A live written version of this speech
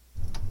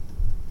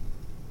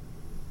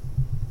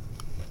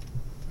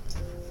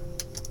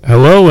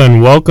Hello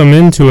and welcome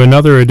into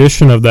another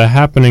edition of the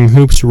Happening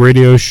Hoops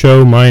radio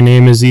show. My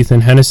name is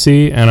Ethan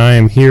Hennessy and I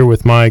am here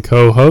with my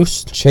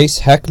co-host Chase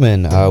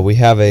Heckman. We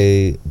have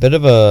a bit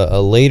of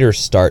a later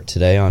start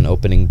today on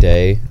opening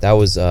day. That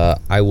was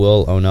I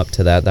will own up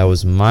to that. That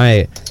was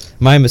my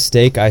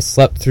mistake. I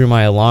slept through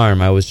my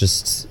alarm. I was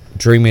just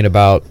dreaming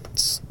about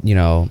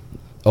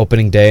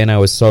opening day and I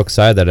was so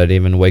excited that I didn't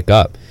even wake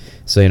up.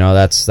 So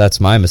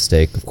that's my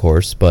mistake, of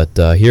course.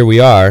 But here we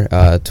are,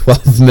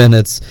 12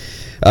 minutes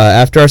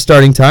after our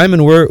starting time,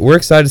 and we're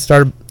excited to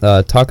start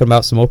talking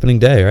about some opening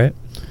day, right?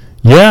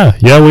 Yeah,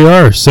 we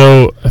are.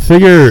 So I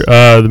figure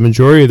the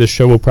majority of the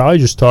show will probably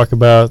just talk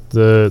about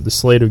the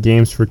slate of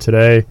games for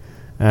today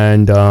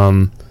and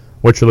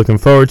what you're looking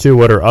forward to,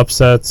 what are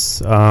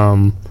upsets,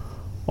 all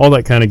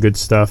that kind of good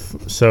stuff.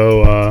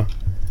 So,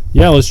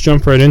 let's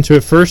jump right into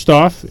it. First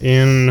off,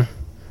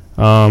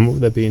 what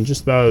would that be, in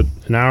just about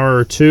an hour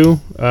or two,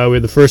 we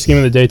had the first game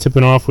of the day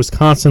tipping off,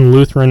 Wisconsin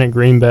Lutheran at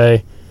Green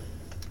Bay.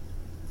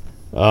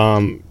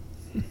 Yeah.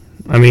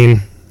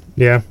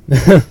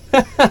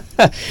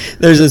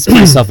 There's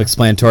pretty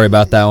self-explanatory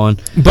about that one.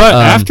 But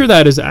after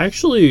that is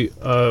actually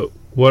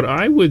what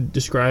I would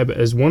describe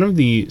as one of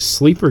the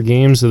sleeper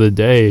games of the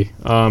day.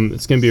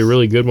 It's going to be a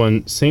really good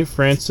one. St.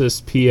 Francis,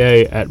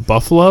 PA at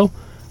Buffalo.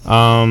 We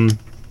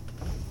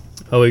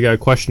got a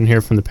question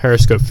here from the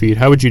Periscope feed.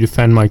 How would you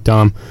defend Mike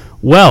Daum?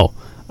 Well,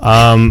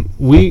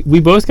 we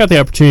both got the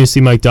opportunity to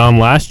see Mike Daum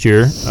last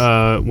year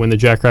when the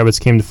Jackrabbits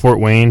came to Fort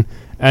Wayne.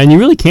 And you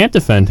really can't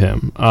defend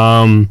him.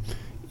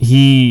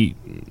 He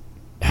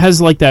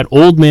has like that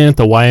old man at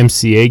the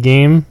YMCA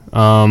game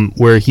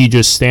where he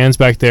just stands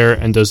back there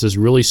and does this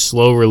really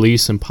slow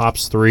release and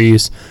pops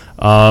threes.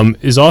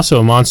 Is also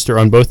a monster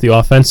on both the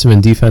offensive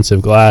and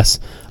defensive glass.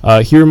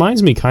 He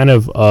reminds me kind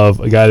of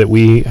a guy that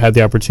we had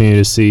the opportunity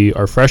to see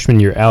our freshman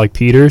year, Alec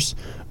Peters,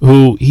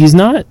 who he's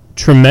not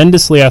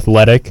tremendously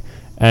athletic,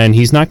 and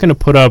he's not going to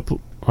put up...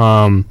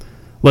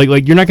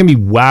 Like you're not going to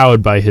be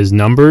wowed by his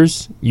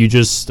numbers. You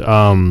just, you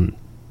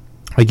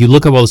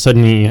look up all of a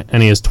sudden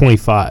and he has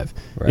 25.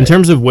 Right. In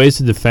terms of ways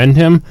to defend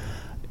him,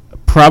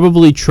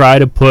 probably try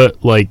to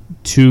put, like,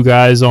 2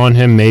 guys on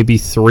him, maybe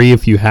 3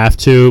 if you have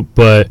to.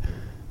 But,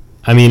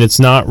 I mean, it's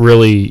not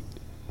really...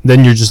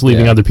 Then you're just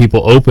leaving other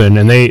people open.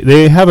 And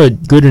they have a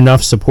good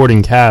enough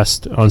supporting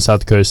cast on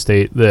South Dakota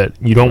State that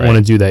you don't want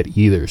to do that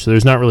either. So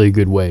there's not really a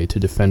good way to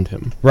defend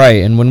him.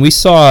 Right, and when we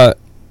saw...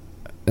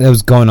 That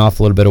was going off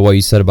a little bit of what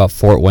you said about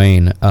Fort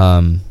Wayne.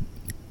 When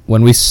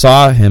we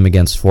saw him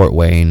against Fort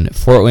Wayne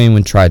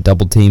would try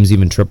double teams,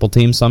 even triple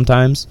teams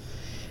sometimes.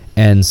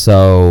 And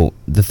so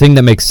the thing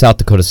that makes South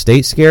Dakota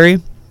State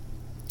scary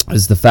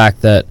is the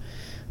fact that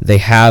they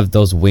have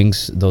those wing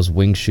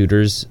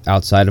shooters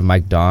outside of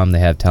Mike Daum. They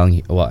have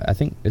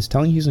is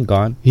Tellinghuisen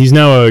gone? He's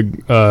now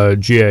a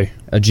GA.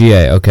 A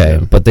GA, okay.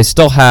 Yeah. But they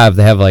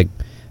have like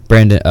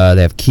Brandon,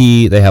 they have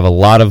Key, they have a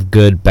lot of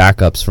good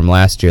backups from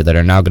last year that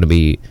are now going to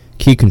be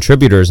key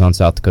contributors on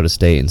South Dakota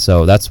State, and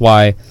so that's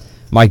why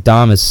Mike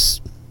Daum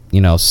is,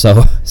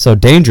 so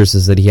dangerous,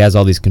 is that he has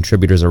all these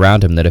contributors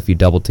around him that if you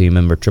double team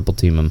him or triple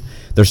team him,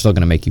 they're still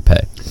going to make you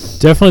pay.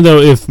 Definitely,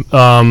 though, if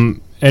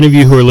any of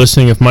you who are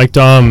listening, if Mike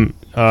Daum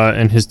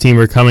and his team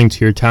are coming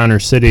to your town or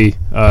city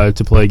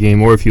to play a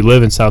game, or if you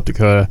live in South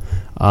Dakota,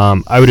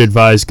 I would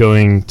advise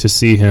going to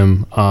see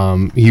him.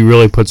 He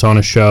really puts on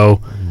a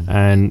show,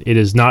 and it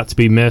is not to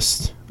be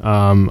missed.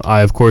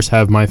 I, of course,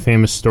 have my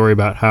famous story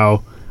about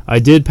how I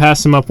did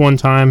pass him up one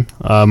time.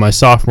 My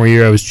sophomore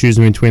year, I was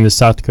choosing between the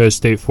South Dakota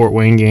State-Fort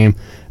Wayne game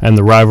and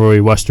the rivalry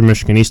Western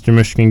Michigan-Eastern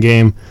Michigan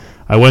game.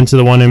 I went to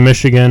the one in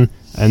Michigan,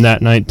 and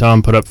that night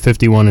Daum put up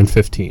 51 and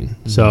 15.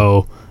 Mm-hmm.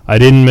 So I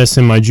didn't miss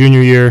him my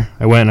junior year.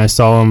 I went and I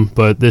saw him,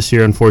 but this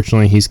year,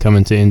 unfortunately, he's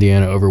coming to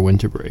Indiana over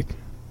winter break.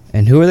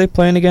 And who are they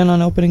playing again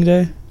on opening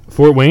day?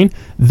 Fort Wayne.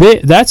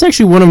 That's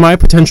actually one of my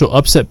potential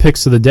upset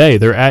picks of the day.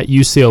 They're at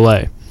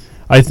UCLA.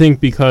 I think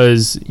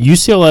because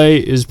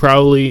UCLA is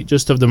probably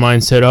just of the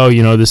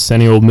mindset, this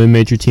sunny old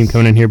mid-major team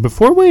coming in here. But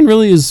Fort Wayne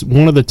really is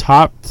one of the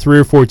top 3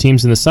 or 4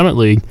 teams in the Summit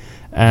League.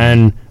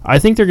 And I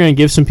think they're going to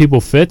give some people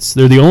fits.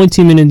 They're the only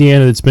team in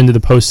Indiana that's been to the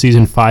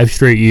postseason 5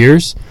 straight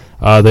years.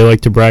 They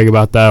like to brag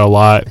about that a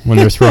lot when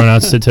they're throwing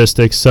out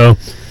statistics. So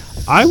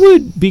I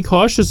would be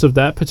cautious of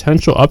that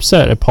potential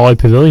upset at Pauley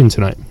Pavilion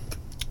tonight.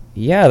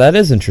 Yeah, that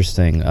is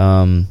interesting.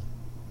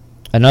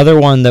 Another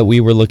one that we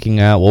were looking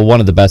at,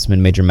 one of the best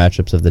mid-major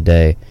matchups of the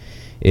day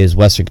is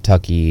Western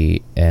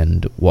Kentucky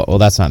and,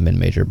 that's not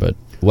mid-major, but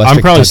Western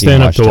I'm probably Kentucky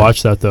staying up to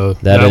watch that, though.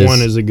 That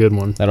one is a good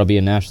one. That'll be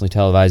a nationally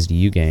televised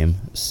U game.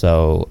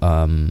 So,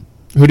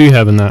 who do you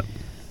have in that?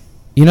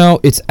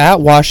 It's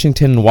at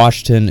Washington, and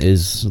Washington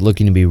is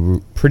looking to be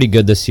pretty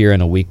good this year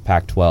in a weak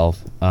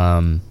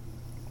Pac-12.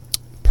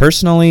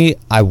 Personally,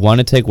 I want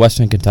to take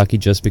Western Kentucky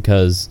just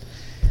because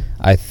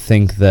I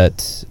think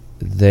that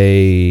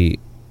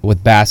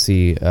with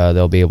Bassie,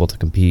 they'll be able to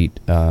compete,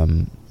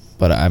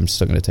 but I'm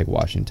still going to take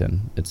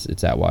Washington.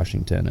 It's at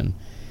Washington,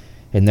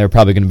 and they're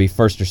probably going to be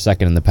first or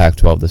second in the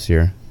Pac-12 this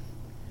year.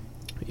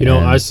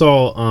 I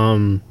saw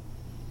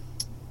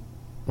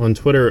on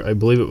Twitter, I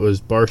believe it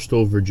was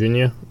Barstool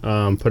Virginia,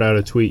 put out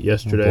a tweet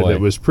yesterday boy. that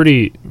was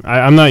pretty.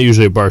 I'm not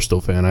usually a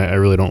Barstool fan. I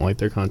really don't like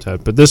their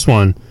content, but this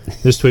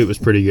tweet was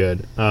pretty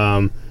good.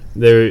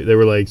 They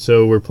were like,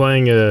 so we're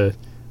playing a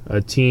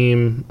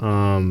team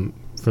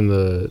from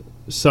the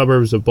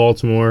suburbs of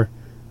Baltimore,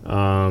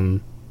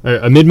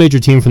 a mid-major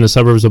team from the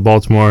suburbs of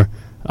Baltimore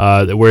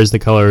that wears the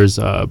colors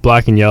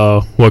black and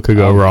yellow. What could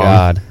go wrong?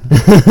 God,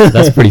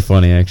 that's pretty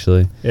funny,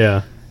 actually.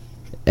 Yeah.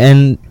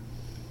 And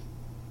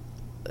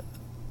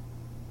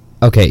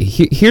okay,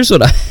 here's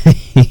what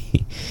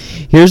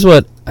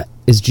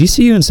is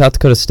GCU and South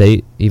Dakota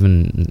State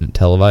even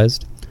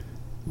televised?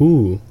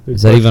 Ooh,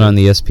 is that even on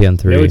the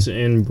ESPN3? No, it's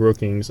in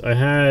Brookings. I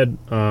had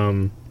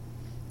a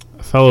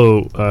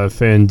fellow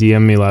fan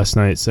DM me last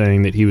night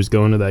saying that he was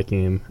going to that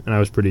game, and I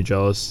was pretty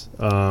jealous.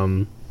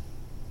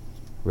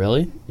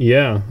 Really?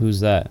 Yeah.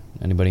 Who's that?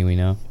 Anybody we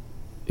know?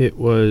 It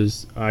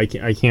was I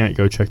can't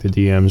go check the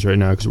DMs right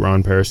now because we're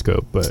on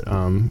Periscope, but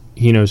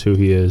he knows who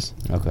he is.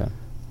 Okay.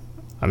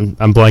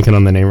 I'm blanking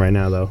on the name right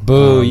now though.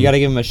 Boo! You got to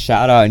give him a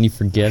shout out and you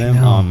forget him.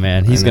 Oh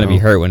man, he's gonna be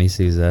hurt when he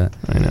sees that.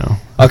 I know.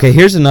 Okay,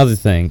 here's another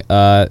thing.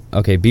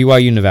 Okay,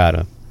 BYU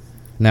Nevada.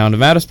 Now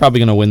Nevada's probably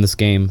gonna win this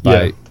game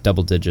by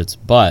double digits,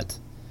 but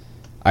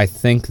I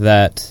think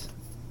that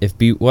if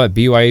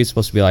BYU is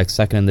supposed to be like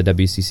second in the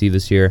WCC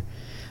this year,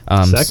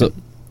 second,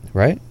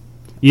 right?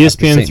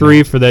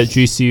 ESPN3 for that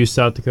GCU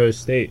South Dakota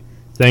State.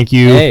 Thank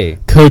you, hey.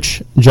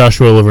 Coach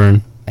Joshua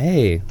Laverne.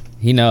 Hey,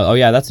 he knows. Oh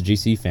yeah, that's a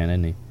GC fan,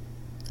 isn't he?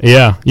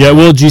 Yeah.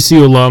 Well,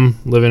 GCU alum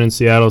living in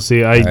Seattle.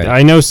 See,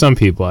 I know some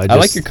people. I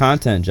like your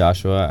content,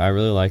 Joshua. I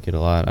really like it a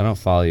lot. I don't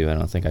follow you. I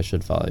don't think I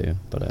should follow you,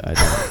 but I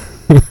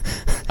don't.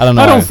 I don't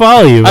know. I don't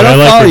follow you. I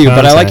don't follow you,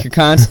 but I like your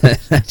content.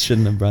 I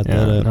shouldn't have brought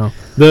that up. No.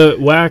 The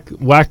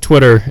whack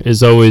Twitter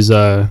is always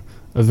a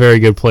very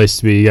good place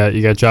to be.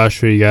 You got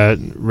Joshua, you got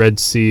Red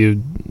Sea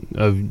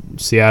of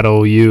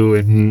Seattle, you,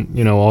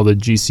 and all the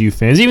GCU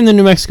fans, even the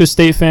New Mexico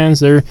State fans.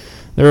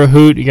 They're a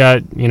hoot. You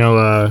got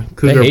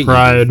Cougar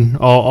Pride,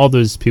 all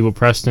those people.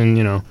 Preston,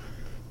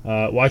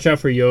 watch out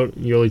for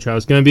Yoli Child.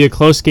 It's going to be a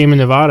close game in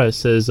Nevada.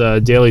 Says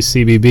Daily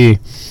CBB.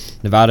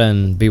 Nevada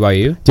and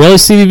BYU. Daily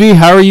CBB.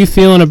 How are you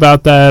feeling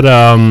about that?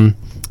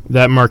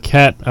 That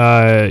Marquette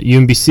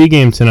UMBC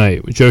game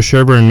tonight with Joe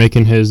Sherburne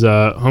making his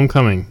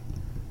homecoming.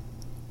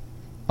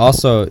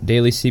 Also,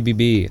 Daily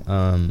CBB,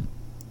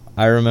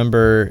 I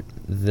remember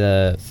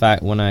the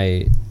fact when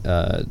I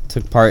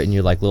took part in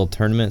your little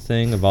tournament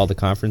thing of all the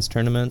conference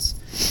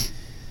tournaments,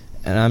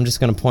 and I'm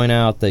just going to point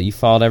out that you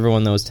followed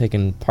everyone that was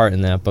taking part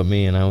in that but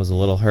me, and I was a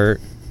little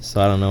hurt, so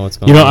I don't know what's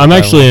going on. I'm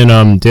actually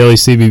in Daily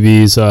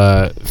CBB's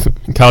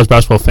College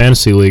Basketball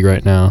Fantasy League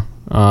right now,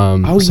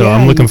 so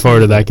I'm looking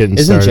forward to that getting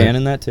started. Isn't Jan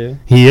in that too?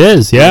 He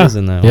is, yeah. He is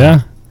in that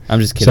one. I'm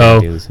just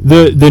kidding.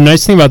 So the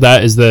nice thing about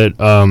that is that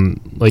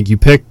you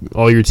pick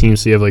all your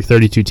teams, so you have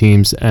 32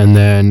 teams, and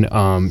then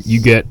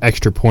you get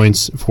extra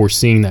points for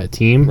seeing that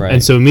team. Right.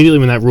 And so immediately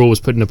when that rule was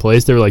put into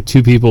place, there were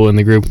two people in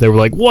the group. They were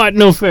like, "What?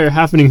 No fair!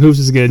 Happening Hoops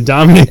is going to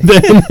dominate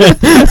them."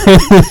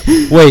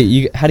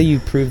 Wait, how do you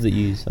prove that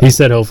you saw? He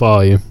said he'll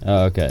follow you.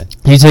 Oh, okay.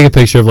 You take a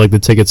picture of the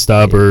ticket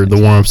stub or the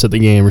warm-ups at the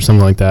game or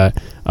something like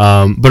that.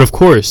 But of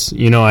course,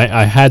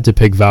 I had to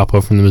pick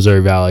Valpo from the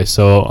Missouri Valley,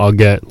 so I'll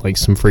get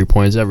some free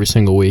points every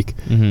single week.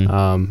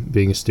 Mm-hmm.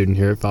 Being a student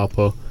here at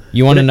Valpo.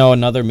 You want to know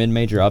another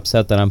mid-major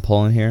upset that I'm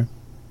pulling here?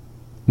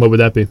 What would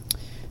that be?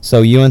 So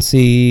UNC,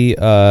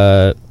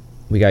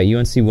 we got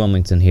UNC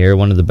Wilmington here,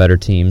 one of the better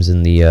teams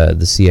in the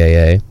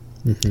CAA,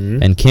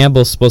 and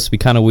Campbell's supposed to be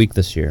kind of weak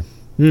this year.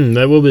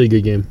 That will be a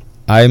good game.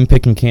 I'm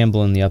picking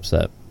Campbell in the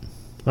upset.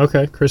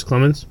 Okay, Chris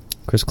Clemens.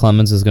 Chris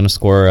Clemens is going to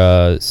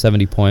score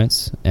 70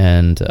 points,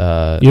 and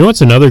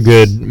what's another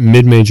good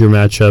mid-major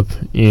matchup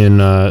in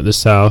the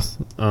South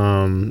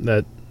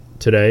that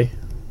today?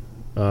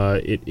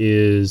 It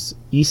is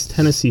East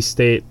Tennessee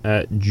State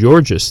at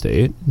Georgia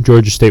State.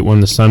 Georgia State won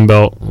the Sun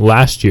Belt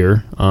last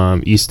year.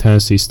 East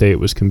Tennessee State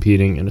was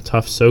competing in a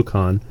tough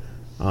SoCon.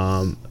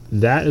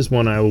 That is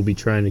one I will be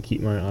trying to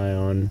keep my eye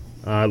on.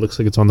 It looks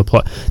like it's on the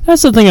plus.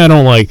 That's the thing I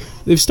don't like.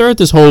 They've started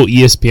this whole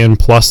ESPN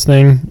Plus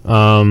thing.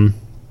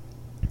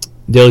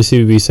 Daily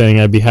CBB saying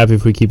I'd be happy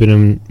if we keep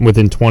it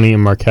within 20 in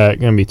Marquette.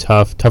 Going to be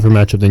tougher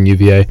matchup than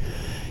UVA.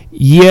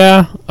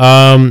 Yeah,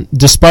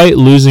 despite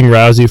losing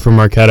Rousey from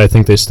Marquette, I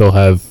think they still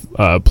have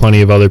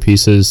plenty of other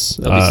pieces.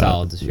 They'll be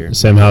solid this year.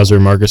 Sam Hauser,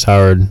 Marcus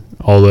Howard,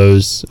 all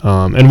those.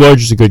 And Woj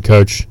is a good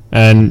coach.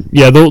 And,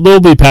 yeah, they'll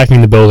be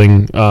packing the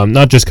building,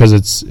 not just because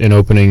it's an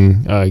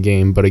opening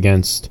game, but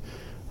against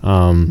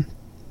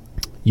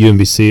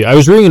UMBC. I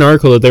was reading an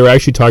article that they were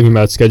actually talking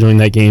about scheduling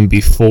that game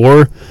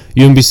before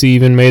UMBC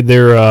even made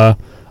their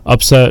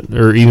upset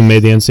or even made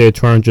the NCAA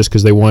tournament, just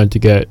because they wanted to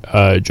get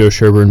Joe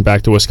Sherburne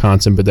back to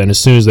Wisconsin. But then as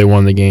soon as they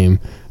won the game,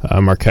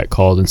 Marquette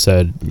called and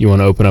said, "You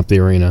want to open up the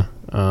arena?"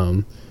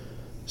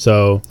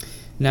 So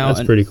now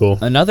that's pretty cool.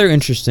 Another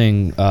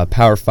interesting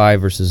Power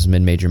 5 versus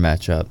mid-major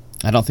matchup.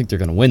 I don't think they're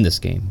going to win this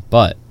game,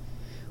 but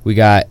we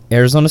got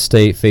Arizona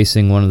State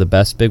facing one of the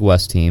best Big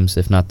West teams,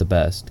 if not the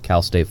best,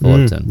 Cal State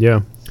Fullerton.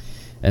 Yeah.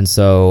 And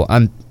so I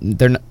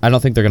don't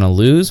think they're going to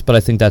lose, but I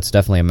think that's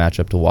definitely a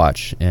matchup to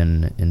watch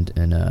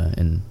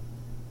in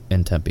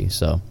Tempe.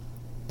 So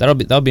that'll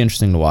be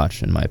interesting to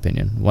watch, in my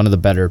opinion. One of the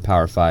better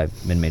Power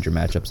 5 mid-major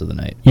matchups of the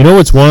night. You know,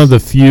 it's one of the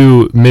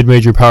few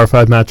mid-major Power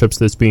 5 matchups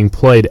that's being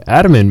played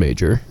at a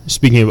mid-major.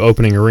 Speaking of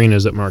opening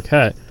arenas at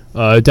Marquette,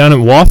 down at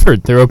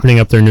Wofford, they're opening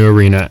up their new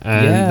arena,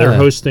 and they're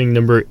hosting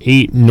number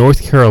 8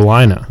 North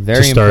Carolina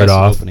Very to start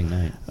off. opening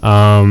night.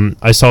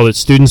 I saw that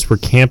students were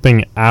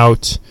camping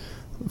out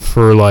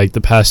for like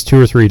the past 2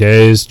 or 3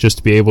 days just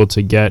to be able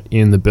to get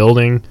in the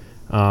building,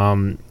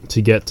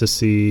 to get to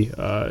see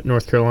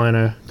North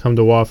Carolina come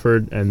to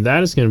Wofford, and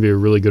that is going to be a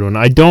really good one.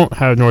 I don't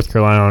have North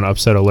Carolina on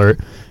upset alert,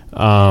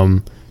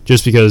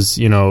 just because,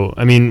 you know,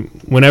 I mean,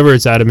 whenever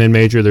it's at a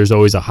mid-major, there's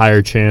always a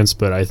higher chance,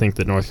 but I think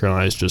that North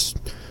Carolina is just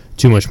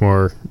too much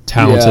more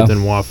talented than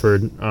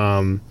Wofford.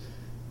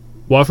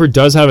 Wofford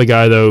does have a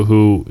guy, though,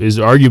 who is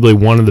arguably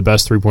one of the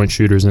best three-point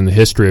shooters in the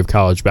history of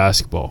college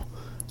basketball.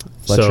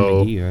 Fletcher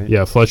McGee, right?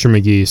 Yeah, Fletcher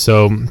McGee.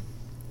 So,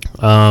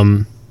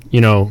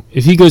 you know,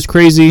 if he goes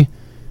crazy,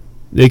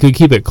 they could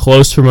keep it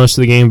close for most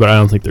of the game, but I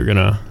don't think they're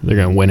gonna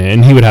win it.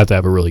 And he would have to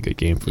have a really good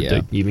game for it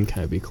to even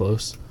kind of be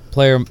close.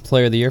 Player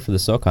of the year for the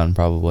SoCon,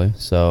 probably.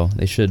 So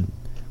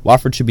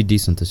Wofford should be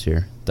decent this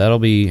year. That'll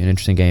be an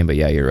interesting game, but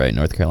yeah, you're right.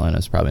 North Carolina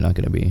is probably not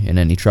going to be in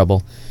any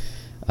trouble.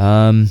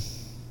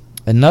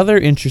 Another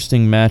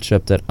interesting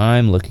matchup that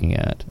I'm looking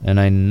at, and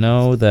I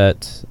know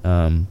that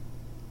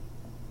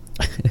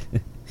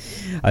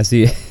I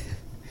see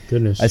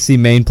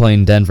Maine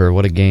playing Denver.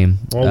 What a game!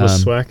 All the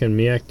SWAC and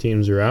MEAC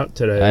teams are out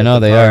today. I know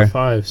they are.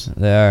 Fives.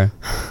 They are.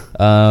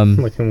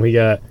 Look, and we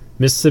got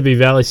Mississippi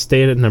Valley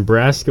State at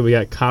Nebraska. We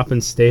got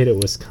Coppin State at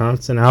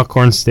Wisconsin.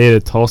 Alcorn State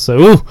at Tulsa.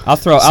 Ooh, I'll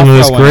throw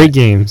great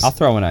games. I'll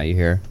throw one at you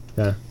here.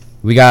 Yeah.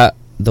 We got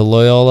the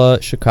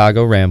Loyola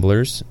Chicago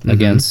Ramblers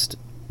against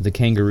the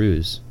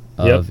Kangaroos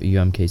of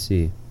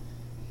UMKC.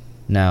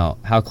 Now,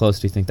 how close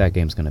do you think that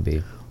game's going to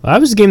be? Well, that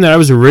was a game that I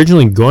was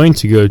originally going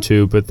to go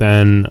to, but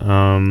then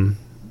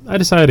I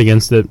decided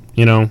against it.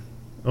 You know,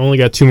 I only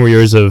got 2 more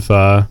years of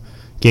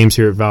games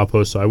here at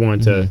Valpo, so I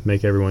wanted to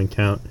make everyone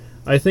count.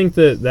 I think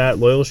that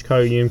Loyola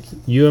Chicago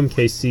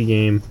UMKC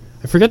game,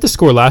 I forget the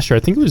score last year. I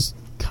think it was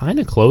kind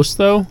of close,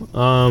 though.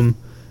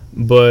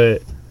 But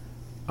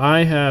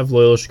I have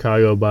Loyola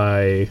Chicago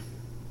by,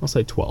 I'll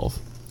say 12.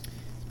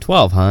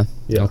 12, huh?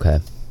 Yeah. Okay.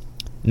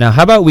 Now,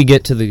 how about we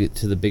get to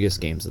the biggest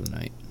games of the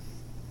night?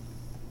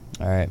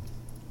 All right.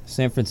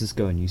 San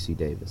Francisco and UC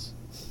Davis.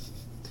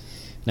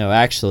 No,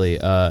 actually,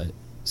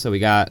 so we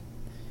got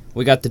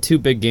the 2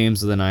 big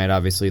games of the night.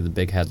 Obviously, the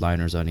big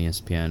headliners on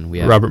ESPN. We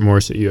have Robert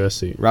Morris at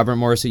USC. Robert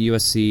Morris at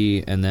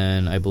USC, and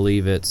then I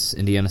believe it's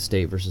Indiana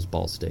State versus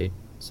Ball State.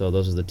 So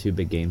those are the 2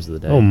 big games of the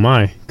day. Oh,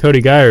 my.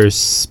 Cody Geyer is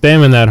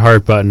spamming that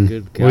heart button.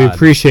 Good God. We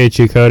appreciate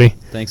you, Cody.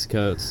 Thanks,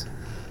 Coates.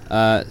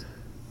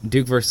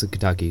 Duke versus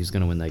Kentucky. Who's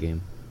going to win that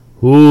game?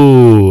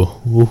 Ooh.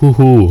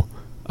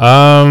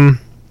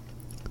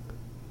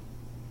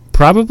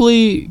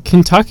 Probably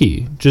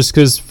Kentucky, just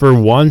because for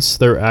once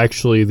they're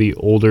actually the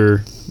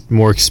older,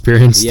 more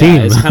experienced team.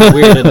 Yeah, it's kind of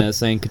weird, isn't it,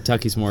 saying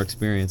Kentucky's more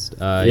experienced.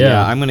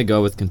 Yeah, I'm going to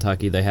go with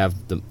Kentucky. They have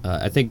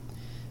I think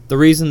the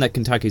reason that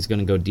Kentucky's going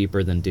to go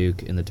deeper than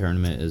Duke in the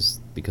tournament is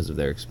because of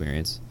their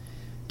experience.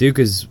 Duke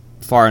is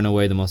far and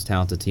away the most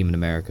talented team in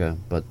America,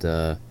 but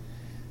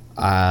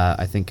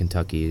I think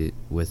Kentucky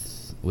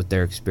with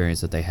their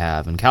experience that they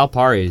have, and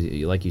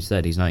Calipari, like you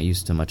said, he's not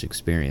used to much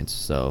experience.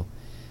 So,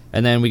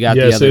 and then we got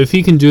so if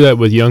he can do that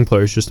with young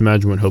players, just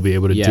imagine what he'll be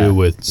able to do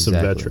with some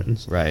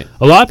veterans. Right.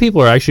 A lot of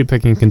people are actually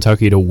picking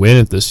Kentucky to win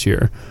it this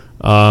year.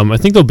 I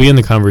think they'll be in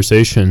the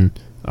conversation.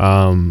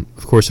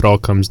 Of course, it all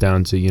comes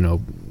down to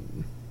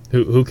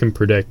who can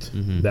predict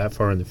that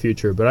far in the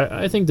future. But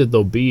I think that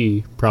they'll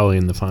be probably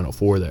in the Final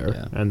Four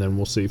there, and then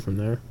we'll see from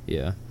there.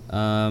 Yeah.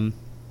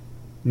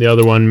 The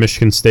other one,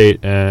 Michigan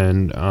State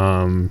and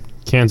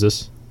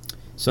Kansas.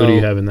 So, what do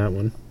you have in that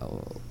one?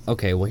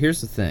 Okay, well,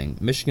 here's the thing.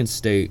 Michigan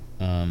State,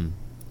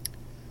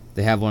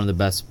 they have one of the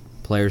best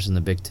players in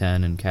the Big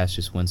Ten in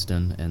Cassius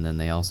Winston, and then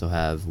they also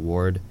have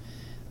Ward.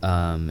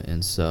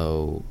 And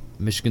so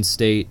Michigan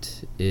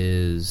State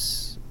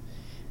is...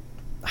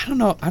 I don't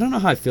know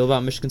how I feel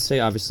about Michigan State.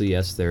 Obviously,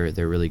 yes, they're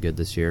really good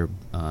this year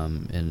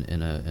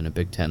in a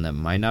Big Ten that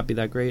might not be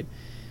that great.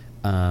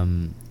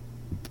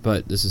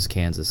 But this is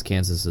Kansas.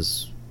 Kansas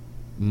is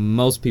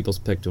most people's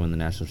pick to win the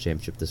national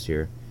championship this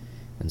year,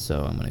 and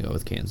so I'm going to go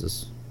with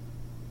Kansas.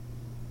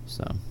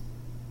 So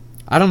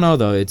I don't know,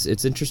 though.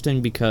 It's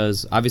interesting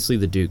because obviously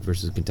the Duke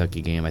versus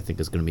Kentucky game I think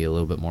is going to be a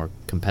little bit more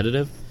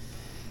competitive,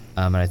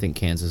 and I think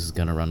Kansas is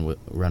going to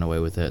run away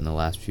with it in the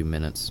last few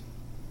minutes.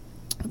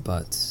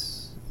 But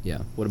yeah,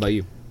 what about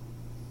you?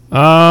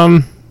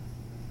 I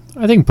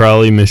think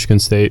probably Michigan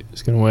State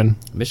is going to win.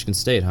 Michigan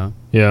State, huh?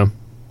 Yeah.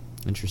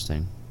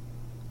 Interesting.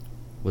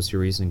 What's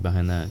your reasoning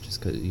behind that? Just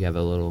because you have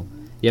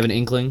an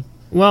inkling?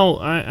 Well,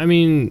 I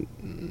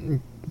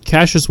mean,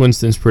 Cassius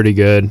Winston's pretty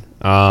good.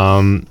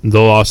 They'll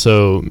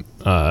also,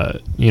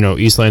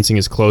 East Lansing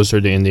is closer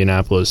to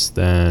Indianapolis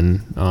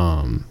than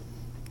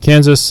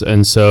Kansas,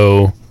 and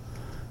so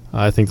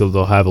I think that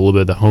they'll have a little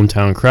bit of the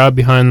hometown crowd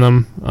behind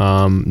them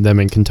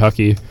in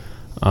Kentucky.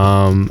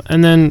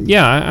 And then,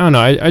 yeah, I don't know.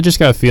 I just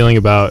got a feeling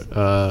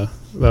about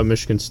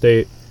Michigan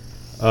State.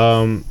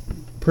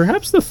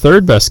 Perhaps the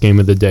third best game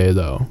of the day,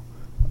 though.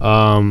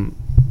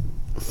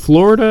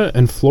 Florida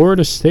and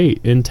Florida State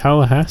in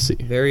Tallahassee.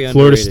 Very underrated.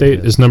 Florida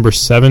State is number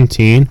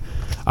 17.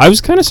 I was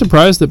kind of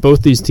surprised that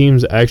both these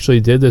teams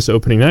actually did this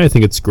opening night. I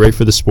think it's great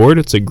for the sport.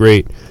 It's a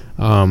great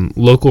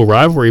local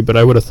rivalry, but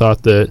I would have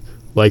thought that,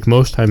 like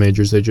most high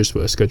majors, they just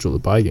would have scheduled a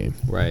bye game.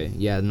 Right.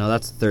 Yeah, no,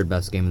 that's the third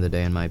best game of the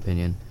day, in my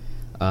opinion,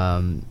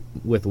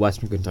 with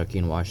Western Kentucky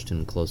and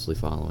Washington closely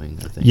following,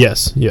 I think.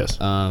 Yes.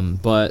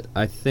 But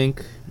I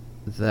think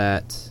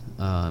that,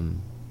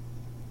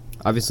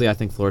 obviously, I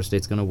think Florida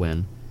State's going to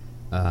win.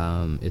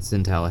 It's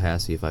in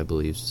Tallahassee, if I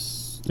believe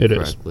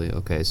correctly. It is.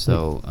 Okay,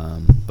 so,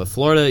 but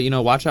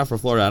Florida, watch out for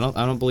Florida.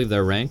 I don't believe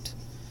they're ranked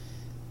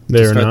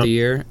to start the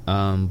year,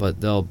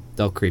 but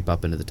they'll creep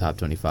up into the top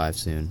 25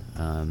 soon.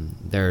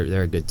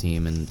 They're a good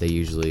team, and they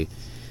usually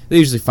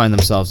find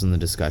themselves in the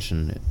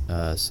discussion.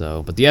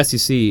 But the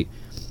SEC,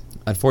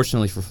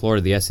 unfortunately for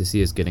Florida, the SEC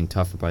is getting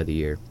tougher by the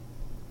year,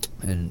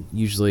 and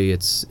usually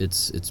it's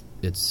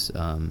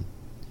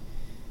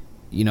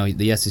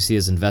the SEC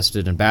is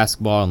invested in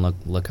basketball, and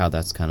look how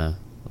that's kind of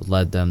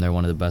led them. They're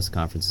one of the best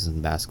conferences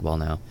in basketball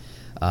now,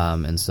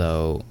 and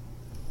so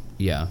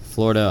yeah,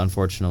 Florida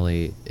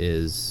unfortunately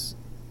is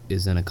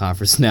in a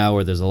conference now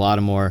where there's a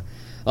lot more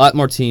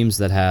teams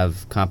that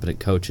have competent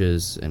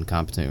coaches and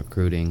competent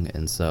recruiting,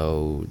 and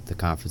so the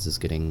conference is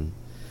getting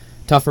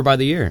tougher by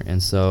the year,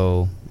 and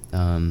so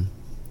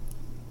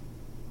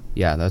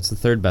yeah, that's the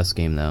third best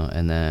game though.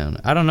 And then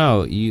I don't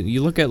know,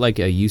 you look at like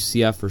a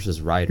UCF versus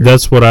Rider.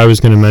 That's what I was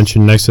going to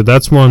mention next. So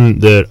that's one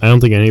that I don't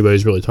think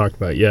anybody's really talked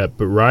about yet.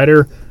 But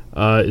Rider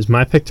is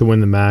my pick to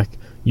win the MAC.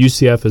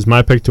 UCF is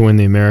my pick to win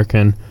the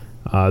American.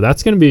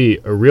 That's going to be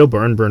a real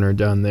barn burner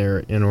down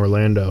there in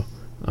Orlando.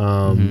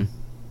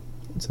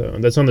 So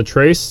that's on the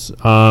Trace.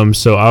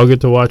 So I'll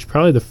get to watch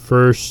probably the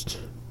first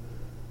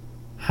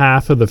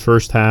half of the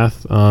first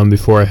half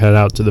before I head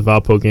out to the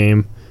Valpo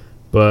game.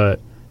 But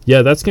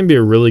yeah, that's going to be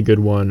a really good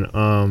one.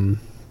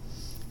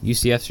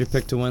 UCF's your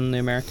pick to win the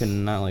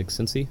American, not like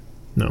Cincy?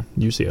 No,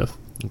 UCF.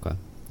 Okay.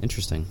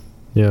 Interesting.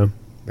 Yeah.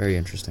 Very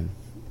interesting.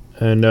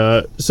 And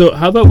so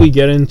how about we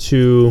get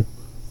into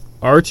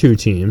our two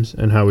teams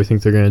and how we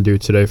think they're going to do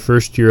today.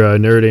 First, your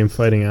Notre Dame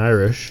Fighting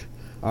Irish.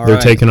 They're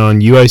taking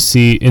on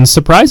UIC in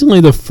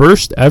surprisingly the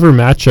first ever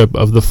matchup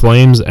of the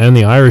Flames and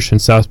the Irish in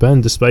South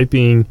Bend, despite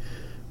being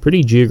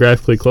pretty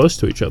geographically close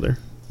to each other.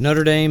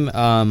 Notre Dame,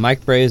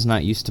 Mike Brey is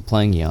not used to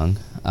playing young,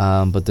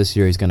 but this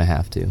year he's going to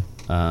have to.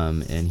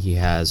 And he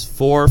has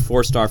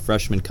four-star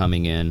freshmen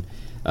coming in,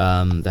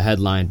 the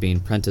headline being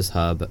Prentice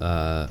Hub,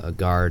 a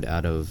guard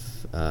out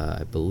of,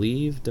 I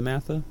believe,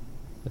 DeMatha?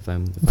 If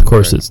I'm of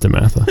course correct. It's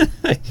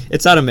DeMatha.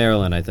 It's out of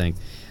Maryland, I think.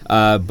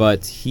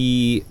 But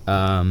he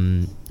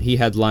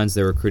headlines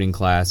their recruiting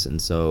class, and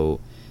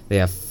so they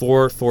have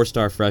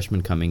four-star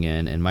freshmen coming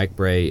in, and Mike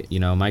Brey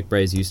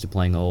is used to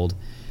playing old.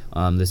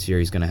 This year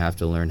he's going to have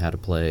to learn how to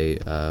play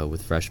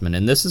with freshmen.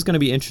 And this is going to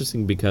be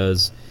interesting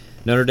because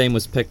Notre Dame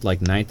was picked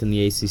like 9th in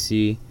the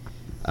ACC.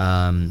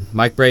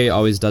 Mike Brey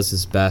always does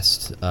his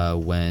best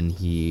when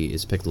he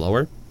is picked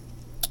lower.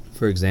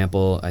 For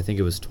example, I think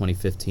it was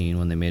 2015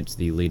 when they made it to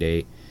the Elite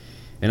Eight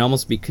and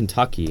almost beat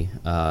Kentucky,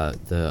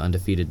 the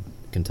undefeated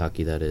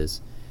Kentucky that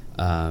is,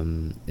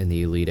 in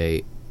the Elite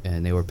Eight.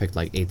 And they were picked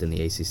like 8th in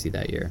the ACC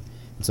that year.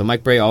 So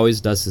Mike Brey always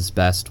does his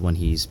best when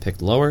he's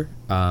picked lower,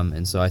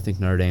 and so I think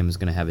Notre Dame is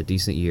going to have a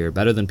decent year,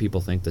 better than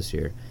people think this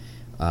year.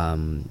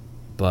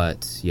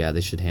 But yeah,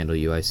 they should handle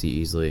UIC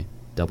easily,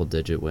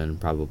 double-digit win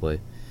probably.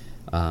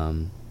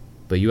 But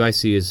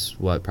UIC is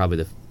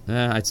probably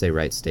I'd say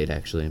Wright State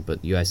actually,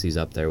 but UIC is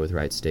up there with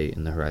Wright State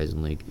in the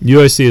Horizon League.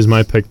 UIC is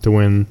my pick to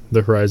win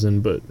the Horizon,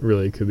 but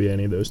really it could be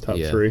any of those top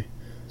three.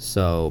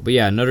 So, but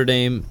yeah, Notre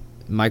Dame.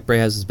 Mike Brey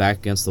has his back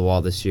against the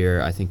wall this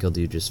year. I think he'll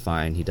do just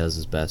fine. He does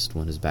his best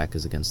when his back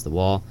is against the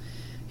wall.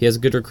 He has a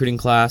good recruiting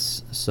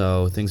class,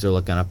 so things are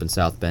looking up in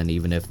South Bend,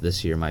 even if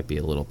this year might be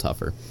a little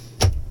tougher.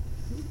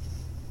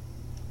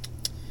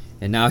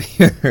 And now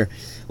your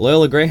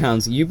Loyola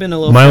Greyhounds. You've been a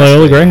little my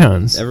Loyola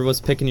Greyhounds.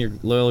 Everyone's picking your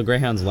Loyola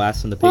Greyhounds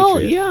last in the Patriot. Well,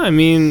 yeah, I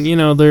mean,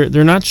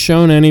 they're not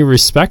showing any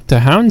respect to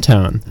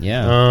Houndtown.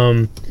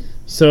 Yeah.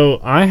 So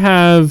I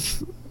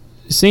have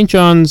St.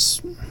 John's.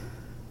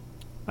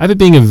 I have it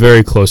being a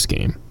very close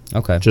game.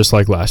 Okay. Just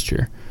like last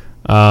year.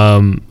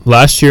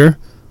 Last year,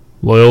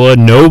 Loyola,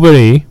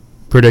 nobody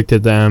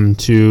predicted them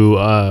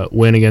to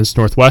win against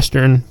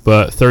Northwestern,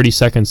 but 30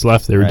 seconds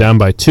left. They were down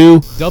by 2.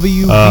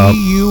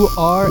 WBUR-FM.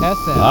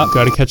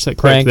 Got to catch that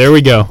quick. There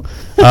we go.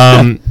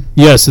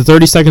 So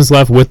 30 seconds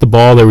left with the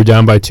ball. They were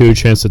down by 2,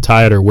 chance to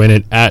tie it or win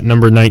it at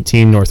number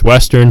 19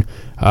 Northwestern.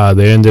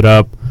 They ended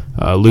up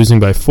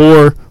losing by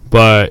 4.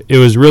 But it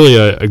was really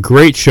a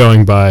great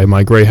showing by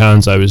my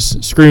Greyhounds. I was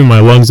screaming my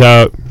lungs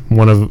out,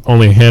 one of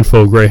only a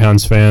handful of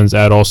Greyhounds fans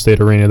at Allstate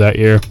Arena that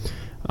year.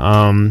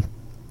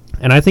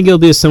 And I think it'll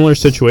be a similar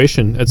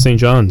situation at St.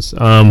 John's.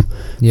 Yeah.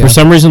 For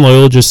some reason,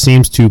 Loyola just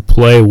seems to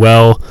play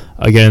well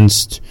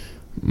against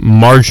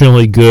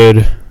marginally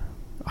good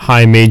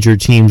high major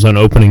teams on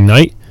opening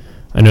night.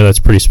 I know that's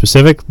pretty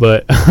specific,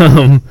 but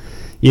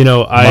you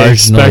know, I Marginally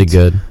expect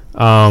good.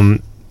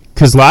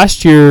 because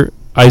last year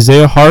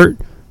Isaiah Hart,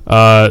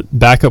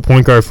 backup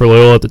point guard for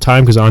Loyola at the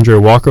time, because Andre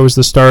Walker was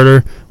the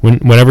starter.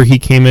 Whenever he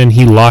came in,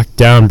 he locked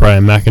down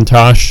Brian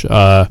McIntosh,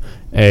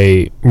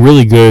 a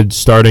really good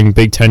starting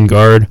Big Ten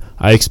guard.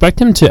 I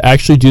expect him to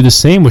actually do the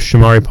same with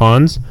Shamari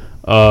Pons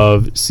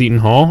of Seton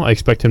Hall. I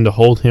expect him to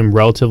hold him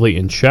relatively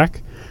in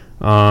check,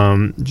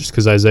 just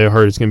because Isaiah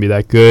Hart is going to be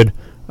that good.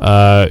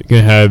 Going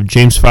to have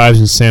James Fives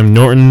and Sam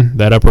Norton,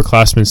 that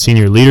upperclassman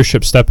senior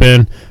leadership, step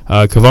in.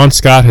 Kevon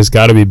Scott has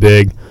got to be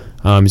big.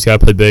 He's got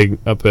to play big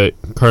up at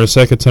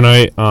Carneseca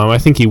tonight. I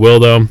think he will,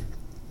 though.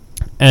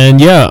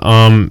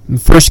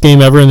 And, first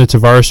game ever in the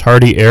Tavares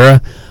Hardy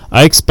era.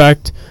 I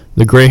expect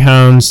the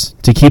Greyhounds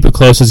to keep it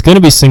close. It's going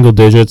to be single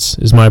digits,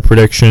 is my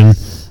prediction.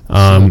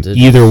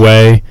 Either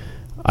way,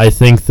 I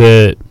think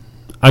that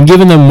I'm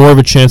giving them more of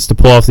a chance to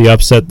pull off the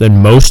upset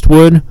than most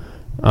would.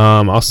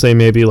 I'll say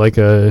maybe like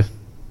a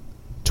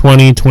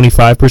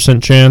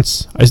 20-25%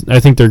 chance.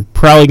 I think they're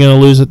probably going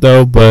to lose it,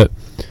 though, but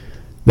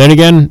then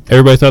again,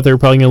 everybody thought they were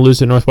probably going to lose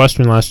at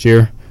Northwestern last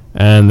year,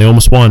 and they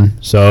almost won.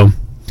 So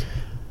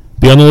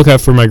be on the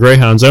lookout for my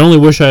Greyhounds. I only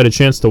wish I had a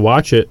chance to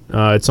watch it.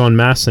 It's on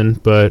Masson,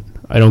 but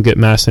I don't get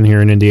Masson here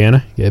in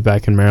Indiana. Get it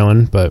back in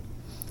Maryland, but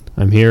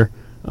I'm here.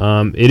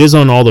 It is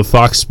on all the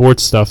Fox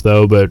Sports stuff,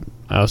 though, but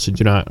I also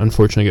do not,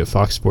 unfortunately, get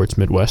Fox Sports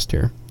Midwest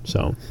here.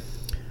 So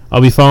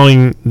I'll be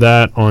following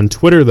that on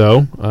Twitter,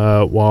 though,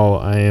 while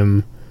I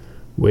am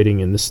waiting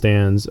in the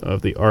stands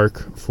of the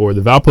Arc for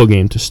the Valpo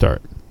game to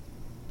start.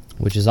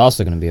 Which is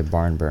also going to be a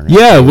barn burner.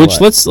 Yeah,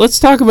 let's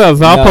talk about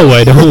Valpo,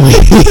 why don't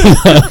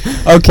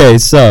we? Okay,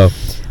 so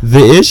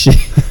the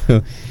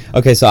issue.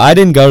 Okay, so I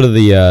didn't go to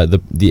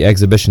the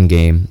exhibition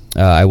game.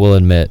 I will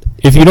admit.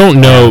 If you don't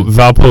know,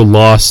 Valpo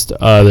lost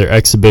their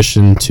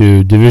exhibition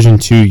to Division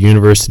II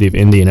University of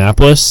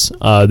Indianapolis.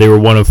 They were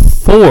one of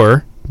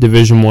 4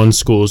 Division I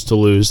schools to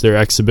lose their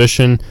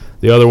exhibition.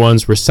 The other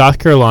ones were South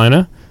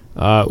Carolina,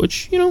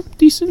 which,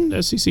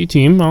 decent SEC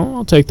team.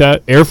 I'll take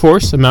that. Air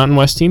Force, a Mountain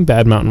West team.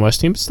 Bad Mountain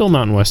West team, but still a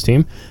Mountain West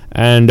team.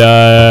 And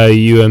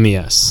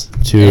UMES,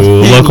 to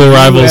local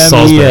rivals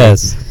Salisbury.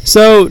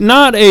 So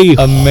not a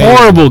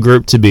horrible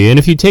group to be in.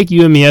 If you take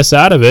UMES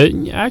out of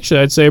it,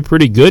 actually I'd say a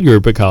pretty good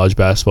group of college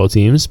basketball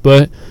teams.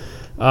 But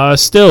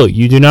still,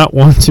 you do not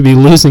want to be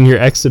losing your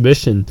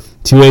exhibition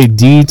to a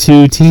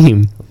D2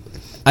 team.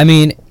 I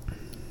mean,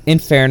 in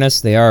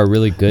fairness, they are a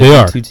really good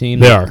D2 team.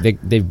 They are.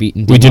 They've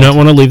beaten. We do not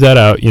want to leave that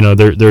out.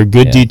 They're a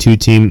good D2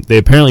 team. They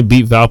apparently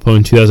beat Valpo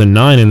in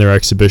 2009 in their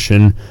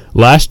exhibition.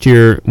 Last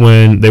year,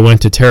 when they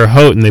went to Terre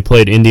Haute and they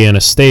played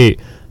Indiana State,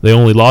 they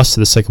only lost to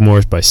the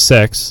Sycamores by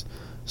 6.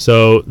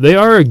 So they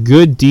are a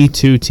good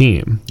D2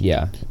 team.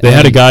 Yeah. They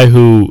had a guy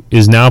who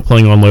is now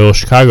playing on Loyola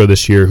Chicago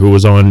this year who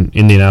was on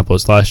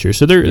Indianapolis last year.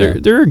 So they're a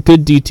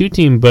good D2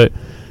 team, but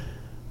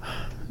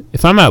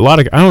if I'm at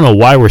Lotta, I don't know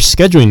why we're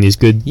scheduling these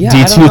good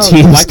D2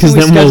 teams, because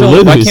then we'll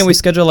lose. Why can't we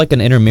schedule like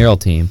an intramural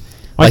team?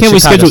 Why can't we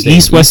schedule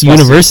East West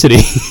University?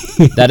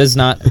 That is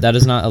not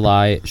a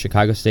lie.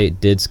 Chicago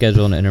State did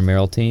schedule an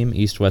intramural team,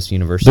 East West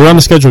University. They're on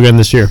the schedule again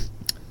this year.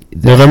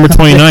 November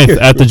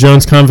 29th at the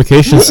Jones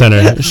Convocation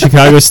Center.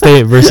 Chicago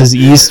State versus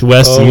East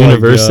West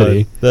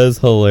University. That is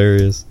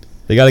hilarious.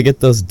 They got to get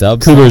those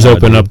dubs. Cougars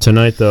open up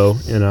tonight, though,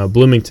 in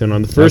Bloomington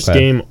on the first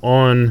game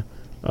on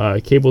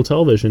cable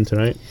television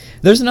tonight.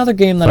 There's another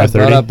game that I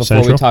brought up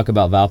before we talk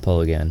about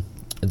Valpo again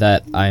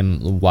that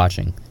I'm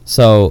watching.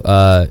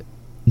 So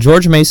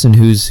George Mason,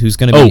 who's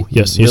going to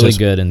be really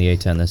good in the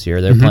A-10 this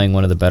year. They're playing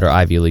one of the better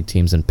Ivy League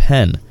teams in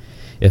Penn,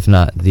 if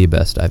not the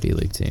best Ivy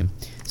League team.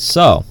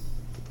 So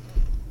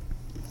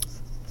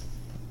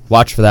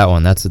watch for that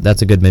one. That's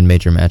a good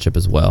mid-major matchup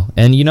as well.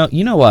 And you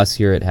know us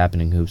here at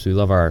Happening Hoops. We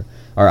love our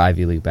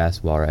Ivy League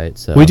basketball, right?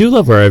 So we do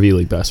love our Ivy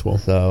League basketball.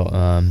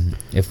 So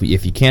if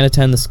you can't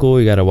attend the school,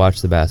 you got to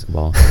watch the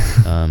basketball.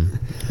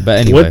 But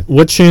anyway,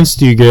 what chance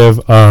do you give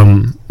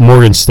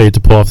Morgan State to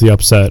pull off the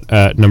upset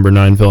at number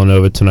 9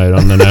 Villanova tonight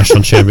on the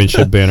national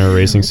championship banner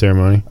raising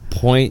ceremony?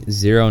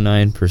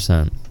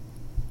 0.09%.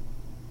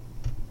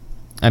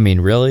 I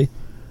mean, really?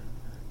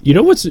 You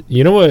know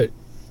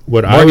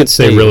what I would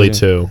say really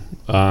too.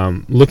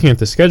 Looking at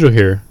the schedule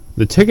here,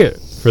 the ticket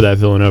for that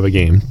Villanova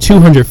game,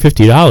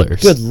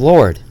 $250. Good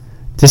Lord.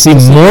 To see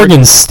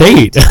Morgan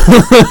State.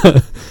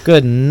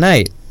 Good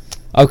night.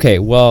 Okay,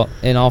 well,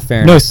 in all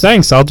fairness. No,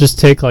 thanks. I'll just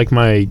take like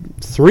my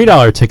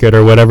 $3 ticket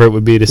or whatever it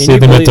would be to see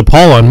them at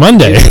DePaul on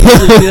Monday.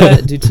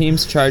 Do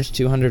teams charge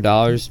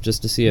 $200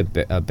 just to see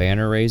a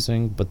banner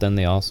raising, but then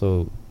they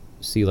also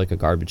see like a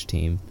garbage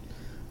team?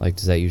 Like,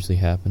 does that usually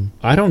happen?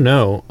 I don't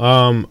know.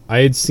 I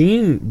had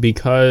seen,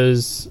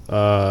 because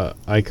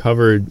I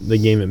covered the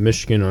game at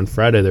Michigan on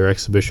Friday, their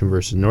exhibition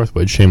versus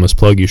Northwood. Shameless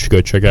plug. You should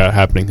go check out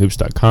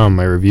happeninghoops.com,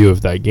 my review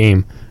of that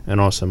game, and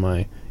also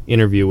my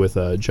interview with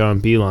John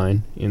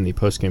Beeline in the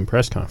post-game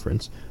press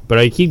conference. But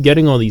I keep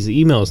getting all these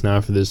emails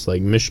now for this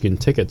like Michigan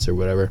tickets or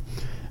whatever,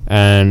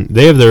 and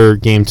they have their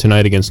game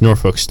tonight against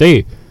Norfolk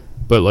State.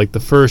 But like the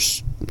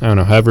first, I don't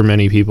know, however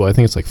many people, I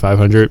think it's like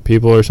 500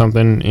 people or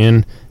something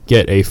in,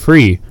 get a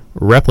free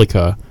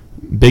replica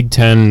Big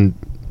Ten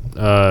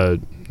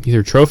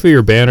either trophy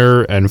or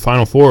banner, and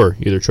Final Four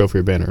either trophy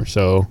or banner.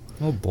 So,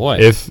 oh boy,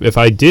 if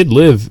I did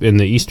live in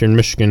the Eastern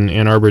Michigan,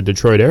 Ann Arbor,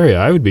 Detroit area,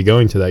 I would be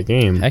going to that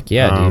game. Heck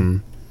yeah,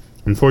 dude.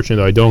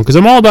 Unfortunately, I don't, because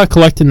I'm all about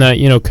collecting that,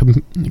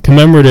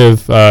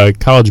 commemorative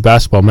college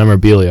basketball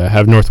memorabilia. I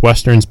have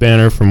Northwestern's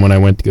banner from when I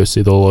went to go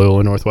see the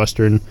Loyola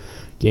Northwestern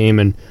game,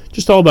 and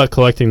just all about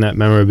collecting that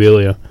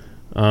memorabilia.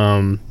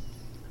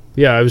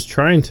 Yeah, I was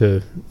trying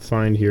to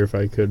find here if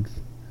I could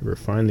ever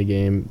find the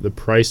game, the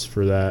price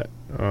for that.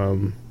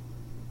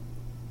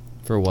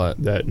 For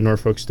what? That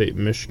Norfolk State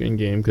Michigan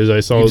game, because I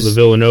saw the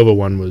Villanova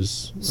one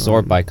was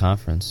sort by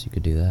conference. You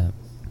could do that,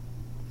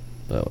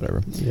 but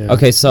whatever. Yeah.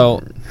 Okay,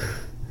 so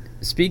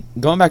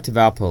going back to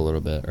Valpo a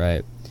little bit,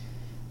 right?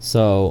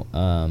 So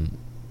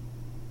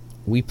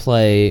we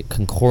play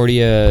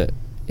Concordia,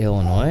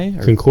 Illinois?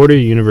 Concordia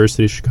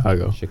University,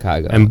 Chicago.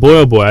 And boy,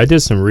 oh boy, I did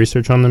some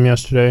research on them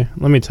yesterday.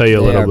 Let me tell you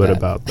a little bit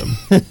about them.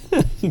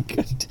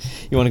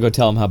 You want to go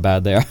tell them how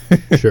bad they are?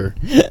 Sure.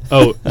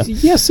 Oh,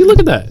 yeah, see, look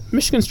at that.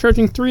 Michigan's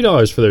charging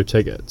 $3 for their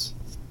tickets.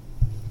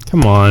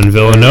 Come on,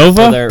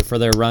 Villanova. For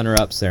their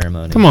runner-up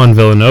ceremony. Come on,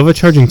 Villanova,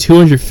 charging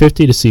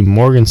 $250 to see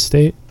Morgan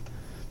State?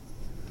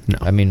 No.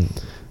 I mean,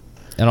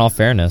 in all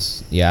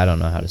fairness, yeah, I don't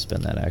know how to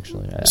spend that,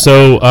 actually.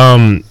 So,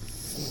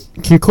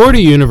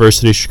 Concordia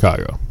University,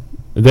 Chicago.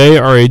 They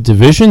are a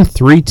Division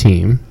III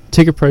team.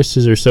 Ticket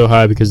prices are so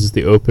high because it's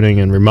the opening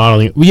and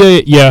remodeling.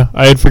 Yeah,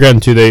 I had forgotten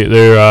too.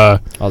 They're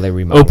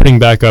opening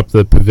back up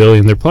the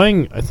pavilion. They're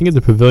playing, I think, at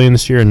the pavilion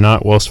this year, and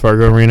not Wells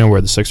Fargo Arena where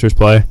the Sixers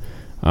play.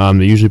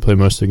 They usually play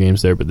most of the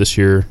games there, but this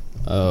year,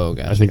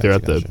 I think they're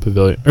at the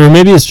pavilion, or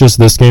maybe it's just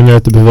this game they're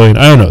at the pavilion.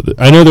 I don't know.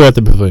 I know they're at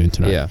the pavilion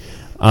tonight. Yeah.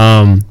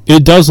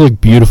 It does look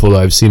beautiful.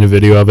 I've seen a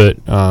video of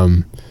it.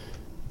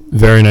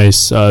 Very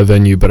nice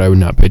venue, but I would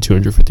not pay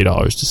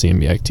 $250 to see a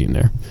MEAC team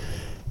there.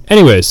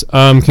 Anyways,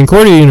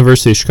 Concordia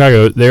University of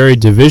Chicago, they're a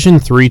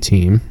Division III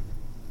team,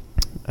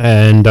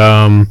 and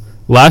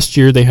last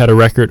year they had a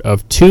record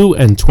of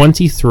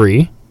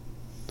 2-23.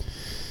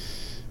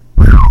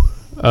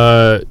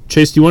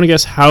 Chase, do you want to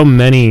guess how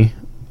many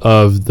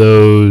of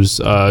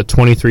those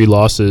 23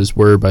 losses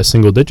were by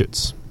single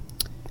digits?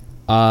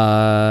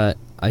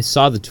 I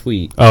saw the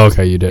tweet. Oh,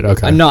 okay, you did.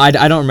 Okay. No, I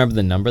don't remember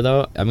the number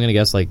though. I'm gonna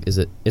guess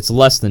it's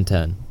less than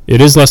 10. It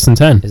is less than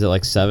 10. Is it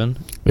like 7?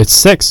 It's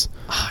 6.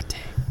 Ah, dang.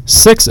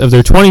 6 of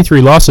their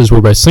 23 losses were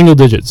by single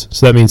digits.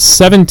 So that means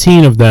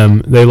 17 of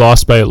them they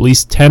lost by at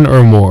least 10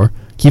 or more.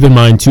 Keep in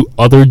mind, to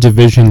other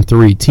Division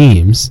III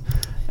teams.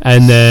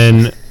 And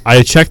then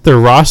I checked their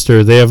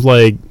roster. They have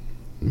like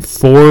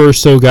 4 or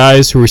so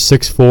guys who are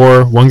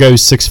 6'4", one guy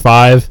who's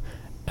 6'5",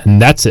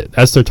 and that's it.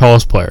 That's their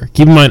tallest player.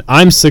 Keep in mind,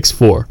 I'm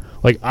 6'4".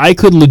 Like, I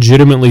could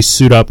legitimately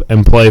suit up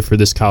and play for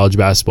this college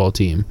basketball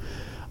team.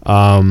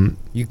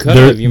 You could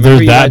have. You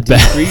remember you got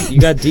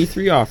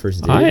D3 offers,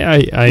 dude.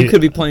 You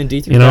could be playing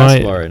D3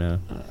 basketball right now.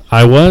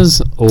 I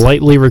was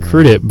lightly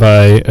recruited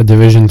by a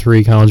Division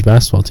III college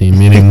basketball team,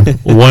 meaning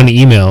one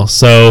email.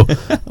 So, hey,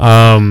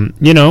 I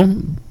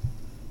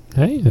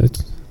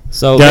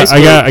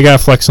got to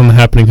flex on the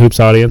Happening Hoops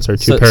audience, our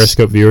two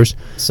Periscope viewers.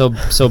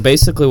 So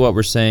basically, what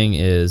we're saying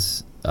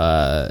is,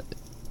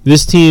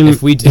 this team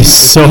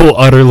is so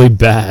utterly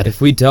bad.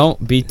 If we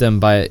don't beat them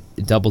by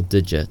double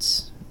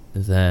digits,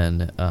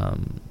 then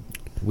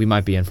we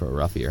might be in for a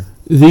rough year.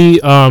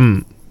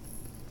 I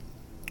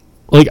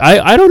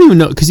don't even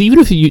know, because even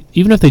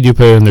if they do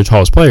play in their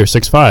tallest player,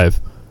 6'5",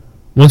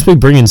 once we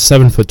bring in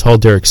 7-foot tall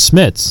Derek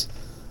Smits,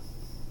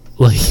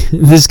 like,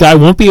 this guy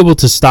won't be able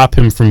to stop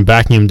him from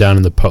backing him down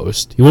in the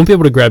post. He won't be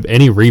able to grab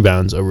any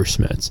rebounds over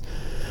Smits.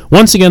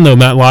 Once again, though,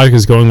 Matt Logic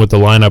is going with the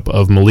lineup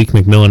of Malik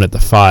McMillan at the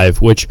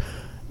 5, which,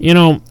 who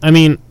am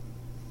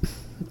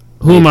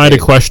I to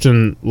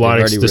question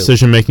Logic's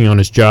decision-making on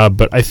his job?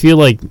 But I feel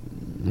like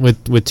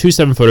with 2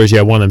 7-footers,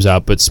 yeah, one of them's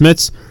out. But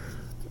Smits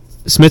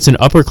an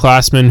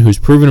upperclassman who's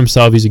proven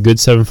himself. He's a good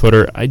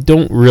 7-footer. I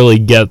don't really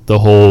get the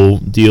whole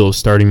deal of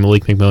starting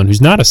Malik McMillan, who's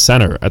not a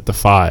center at the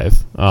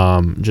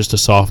 5, just a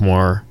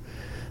sophomore.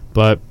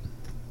 But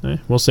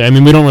we'll see. I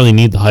mean, we don't really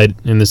need the height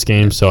in this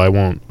game, so I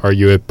won't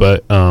argue it.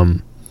 But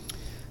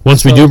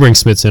once we do bring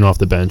Smits in off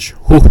the bench,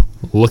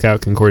 look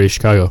out, Concordia,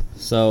 Chicago.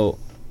 So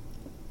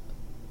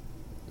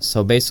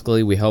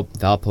basically, we hope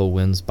Valpo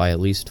wins by at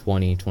least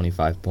 20,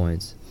 25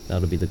 points.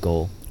 That'll be the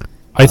goal.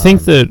 I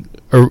think that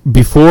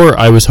before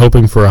I was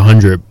hoping for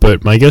 100,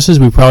 but my guess is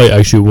we probably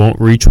actually won't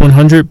reach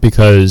 100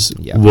 because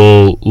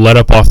we'll let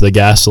up off the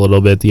gas a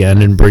little bit at the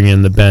end and bring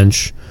in the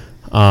bench.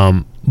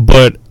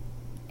 But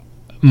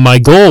my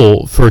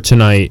goal for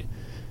tonight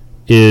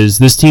is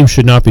this team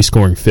should not be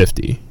scoring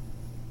 50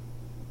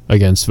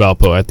 against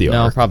Valpo at the R.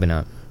 No, probably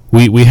not.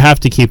 We have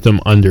to keep them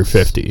under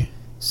 50.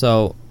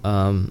 So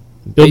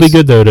it'll be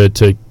good though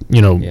to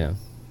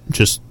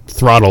just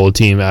throttle a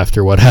team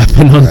after what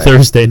happened on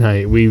Thursday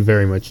night. We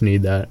very much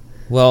need that.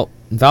 Well,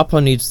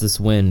 Valpo needs this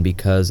win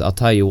because I'll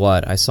tell you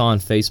what, I saw on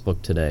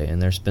Facebook today,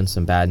 and there's been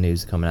some bad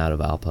news coming out of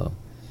Valpo.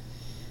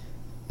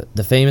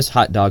 The famous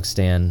hot dog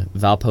stand,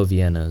 Valpo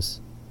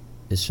Vienna's,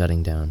 is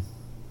shutting down.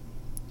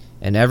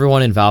 And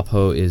everyone in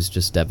Valpo is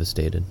just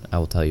devastated, I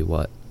will tell you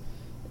what.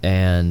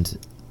 And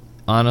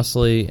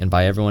honestly, and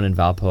by everyone in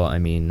Valpo, I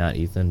mean not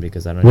Ethan,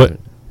 because I don't even...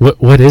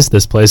 What is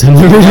this place? I've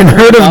never even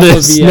heard of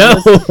this.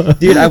 Vienna's. No.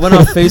 Dude, I went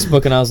on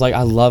Facebook and I was like,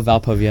 I love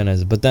Valpo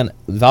Vienna's. But then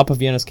Valpo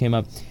Vienna's came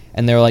up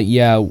and they were like,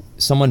 yeah,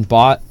 someone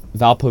bought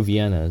Valpo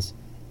Vienna's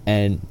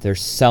and they're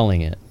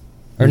selling it.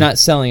 Or not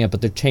selling it, but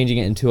they're changing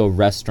it into a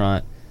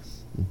restaurant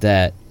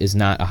that is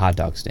not a hot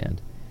dog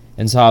stand.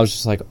 And so I was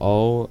just like,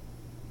 oh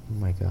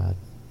my God.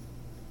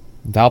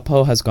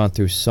 Valpo has gone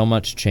through so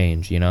much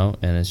change, you know?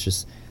 And it's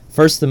just,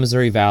 first the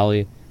Missouri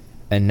Valley,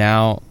 and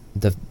now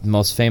the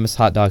most famous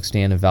hot dog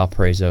stand in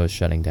Valparaiso is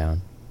shutting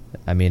down.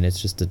 I mean,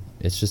 it's just a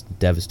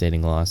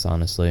devastating loss,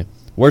 honestly.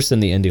 Worse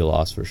than the Indy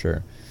loss for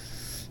sure.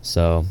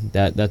 So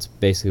that's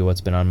basically what's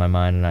been on my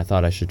mind, and I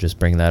thought I should just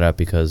bring that up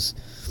because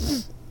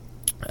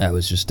I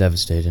was just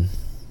devastated.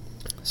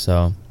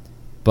 So,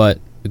 but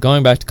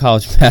going back to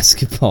college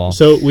basketball.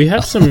 So we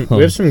have some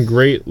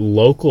great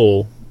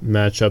local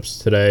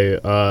matchups today.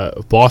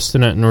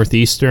 Boston at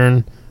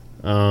Northeastern.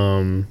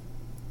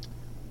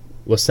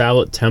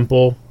 LaSalle at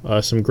Temple,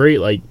 some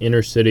great like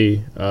inner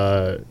city,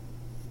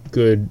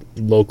 good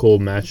local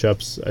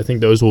matchups. I think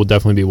those will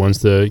definitely be ones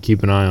to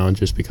keep an eye on,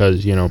 just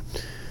because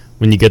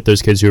when you get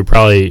those kids who have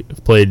probably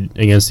played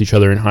against each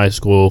other in high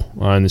school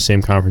in the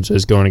same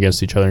conferences, going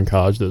against each other in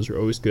college, those are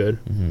always good.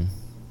 Mm-hmm.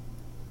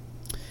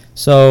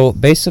 So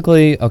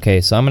basically,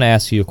 okay, so I'm going to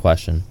ask you a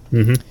question.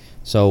 Mm-hmm.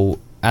 So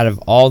out of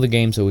all the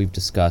games that we've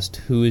discussed,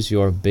 who is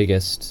your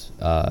biggest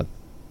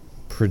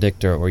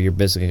predictor or your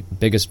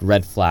biggest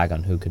red flag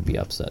on who could be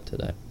upset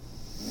today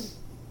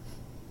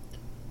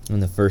on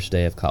the first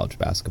day of college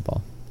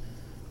basketball?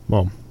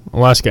 Well,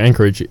 Alaska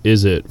Anchorage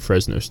is at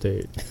Fresno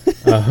State.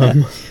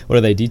 What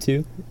are they,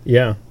 D2?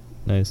 Yeah.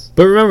 Nice.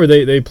 But remember,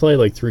 they play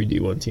like 3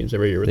 D1 teams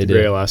every year with They the do.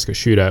 Great Alaska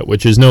Shootout,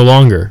 which is no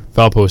longer.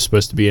 Valpo was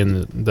supposed to be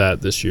in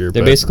that this year.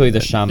 They're but basically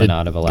the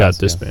Chaminade of Alaska. Got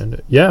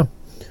disbanded. Yeah.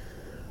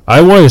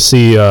 I want to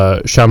see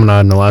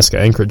Chaminade and Alaska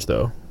Anchorage,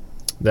 though.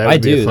 I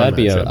do. That'd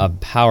be matchup. a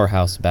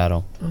powerhouse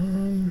battle.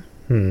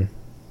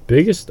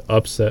 Biggest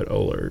upset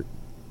alert.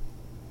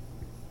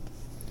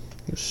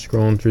 Just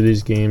scrolling through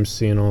these games,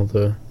 seeing all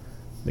the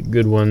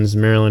good ones.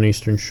 Maryland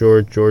Eastern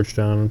Shore,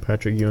 Georgetown,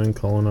 Patrick Ewing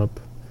calling up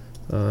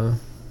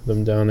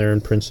them down there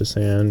in Princess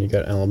Anne. You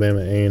got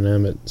Alabama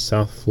A&M at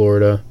South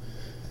Florida.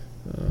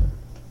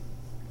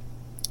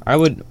 I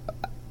would,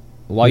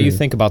 while you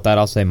think about that,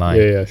 I'll say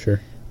mine. Yeah, sure.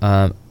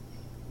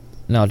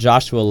 Now,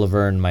 Joshua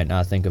Laverne might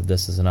not think of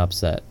this as an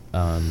upset,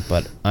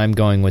 but I'm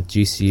going with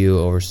GCU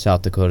over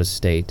South Dakota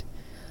State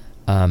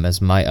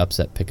as my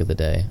upset pick of the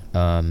day.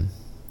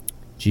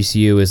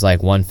 GCU is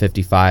like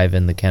 155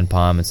 in the Ken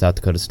Pom, and South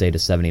Dakota State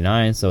is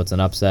 79, so it's an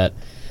upset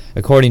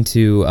according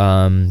to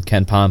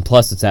Ken Pom,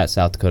 plus it's at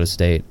South Dakota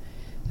State.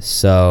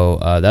 So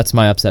that's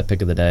my upset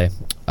pick of the day,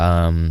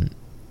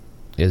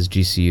 is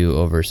GCU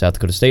over South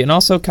Dakota State. And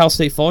also Cal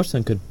State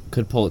Fullerton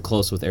could pull it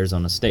close with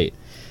Arizona State.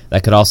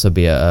 That could also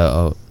be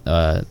a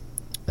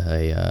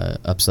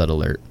upset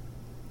alert.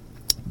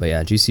 But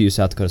yeah, GCU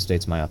South Dakota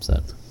State's my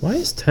upset. Why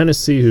is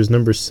Tennessee, who's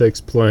number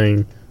 6,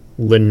 playing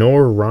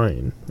Lenore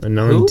Ryan, a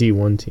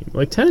non-D1 team?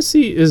 Like,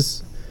 Tennessee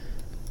is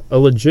a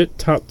legit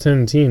top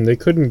 10 team. They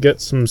couldn't get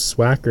some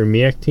SWAC or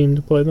MEAC team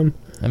to play them.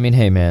 I mean,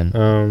 hey man,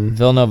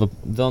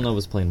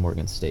 Villanova's playing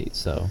Morgan State,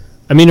 so.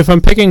 I mean, if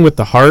I'm picking with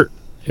the heart,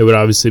 it would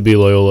obviously be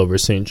Loyola over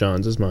St.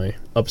 John's as my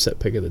upset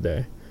pick of the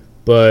day.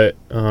 But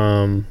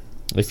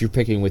if you're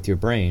picking with your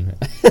brain.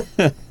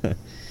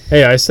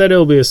 hey, I said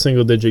it'll be a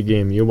single-digit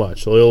game. You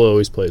watch. Loyola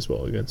always plays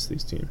well against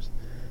these teams.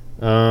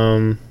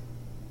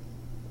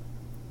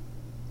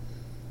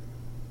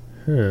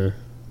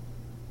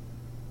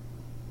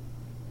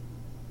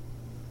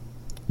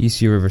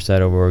 ECU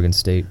Riverside over Oregon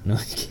State. No,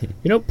 I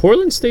can't.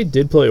 Portland State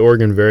did play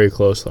Oregon very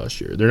close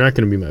last year. They're not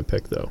going to be my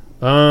pick, though.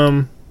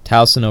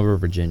 Towson over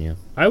Virginia.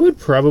 I would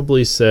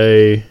probably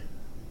say...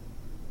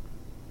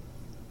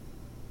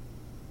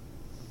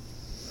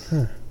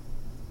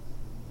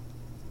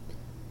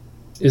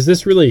 Is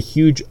this really a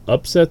huge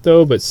upset,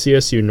 though, but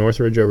CSU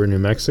Northridge over New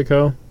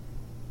Mexico?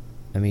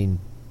 I mean...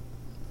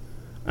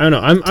 I don't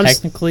know.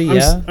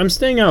 I'm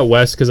staying out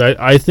west because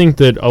I think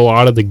that a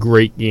lot of the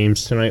great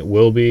games tonight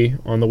will be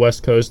on the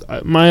West Coast.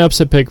 My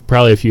upset pick,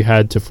 probably if you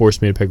had to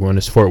force me to pick one,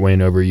 is Fort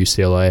Wayne over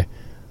UCLA.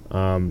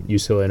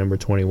 UCLA number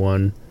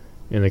 21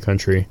 in the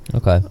country.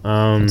 Okay,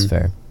 that's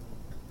fair.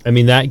 I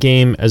mean, that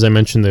game, as I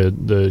mentioned,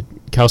 the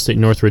Cal State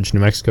Northridge New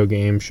Mexico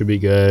game should be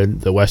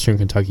good. The Western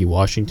Kentucky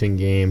Washington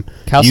game.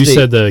 You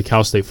said the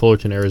Cal State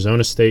Fullerton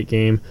Arizona State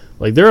game.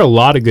 Like, there are a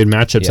lot of good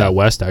matchups out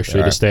west,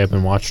 actually, to stay up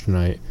and watch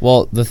tonight.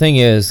 Well, the thing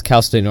is,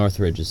 Cal State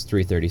Northridge is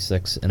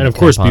 336. And of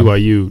course,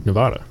 BYU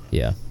Nevada.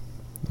 Yeah.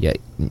 Yeah,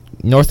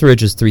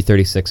 Northridge is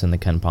 336 in the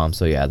Ken Palm,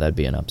 so yeah, that'd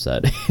be an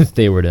upset if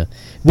they were to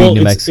beat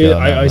New Mexico.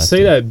 I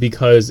say that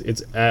because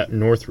it's at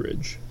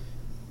Northridge.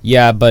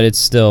 Yeah, but it's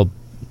still.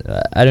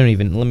 I don't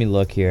even. Let me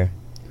look here.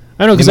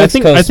 I know, because I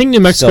think New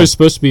Mexico is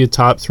supposed to be a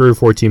top 3 or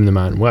 4 team in the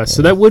Mountain West,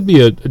 so that would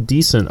be a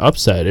decent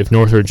upset if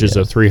Northridge is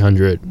a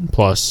 300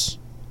 plus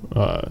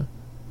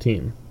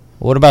team.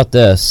 What about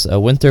this?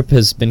 Winthrop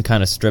has been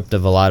kind of stripped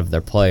of a lot of their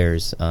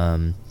players,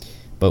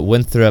 but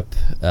Winthrop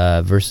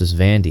versus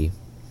Vandy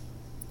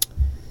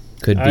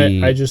could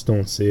be. I just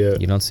don't see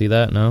it. You don't see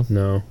that?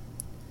 No.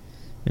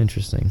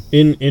 Interesting.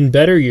 In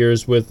better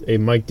years with a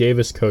Mike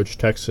Davis coach,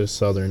 Texas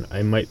Southern,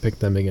 I might pick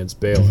them against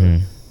Baylor.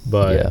 Mm-hmm.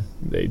 But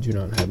they do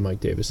not have Mike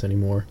Davis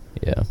anymore.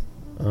 Yeah.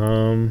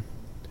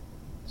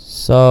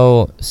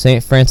 So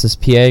St. Francis,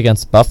 PA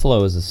against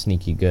Buffalo is a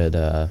sneaky good.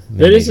 That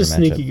is a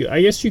sneaky good.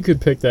 I guess you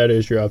could pick that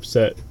as your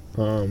upset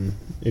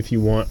if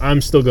you want. I'm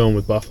still going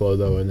with Buffalo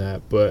though in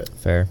that, but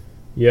fair.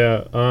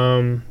 Yeah.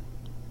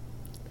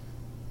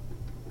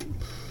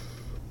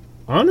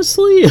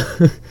 Honestly,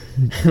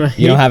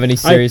 you don't have any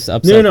serious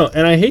upset. No,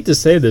 and I hate to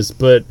say this,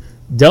 but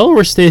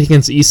Delaware State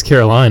against East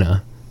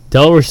Carolina.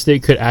 Delaware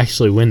State could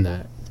actually win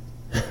that.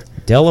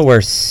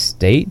 Delaware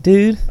State,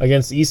 dude?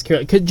 Against East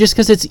Carolina. Just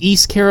because it's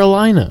East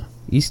Carolina.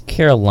 East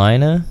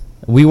Carolina?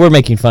 We were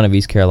making fun of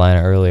East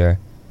Carolina earlier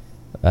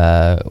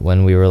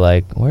when we were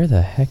like, where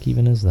the heck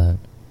even is that?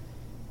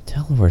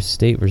 Delaware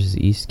State versus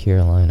East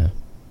Carolina.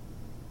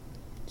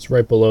 It's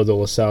right below the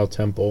LaSalle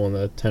Temple and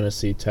the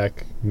Tennessee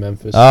Tech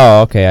Memphis.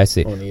 Oh, okay, I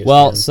see.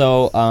 Well,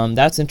 so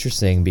that's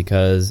interesting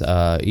because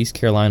East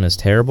Carolina is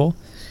terrible.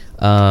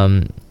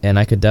 And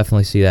I could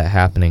definitely see that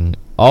happening.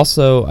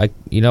 Also,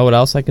 you know what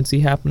else I can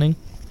see happening?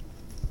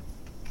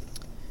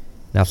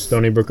 Now,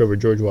 Stony Brook over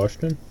George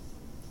Washington?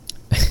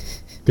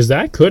 Because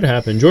that could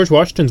happen. George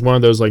Washington's one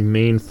of those like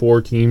main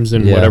 4 teams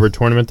in whatever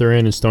tournament they're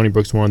in, and Stony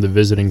Brook's one of the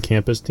visiting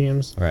campus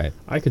teams. Right.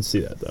 I could see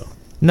that, though.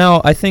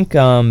 No, I think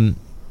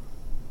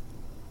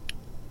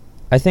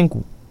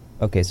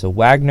okay, so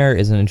Wagner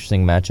is an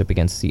interesting matchup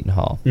against Seton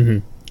Hall. Mm-hmm.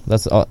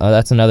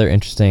 That's another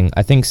interesting.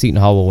 I think Seton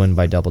Hall will win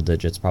by double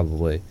digits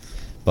probably,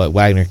 but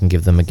Wagner can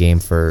give them a game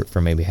for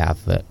maybe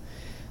half of it.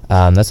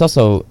 That's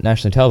also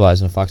nationally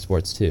televised on Fox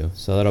Sports too,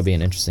 so that'll be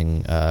an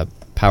interesting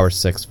Power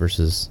 6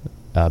 versus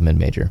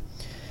mid-major.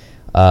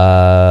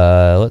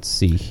 Let's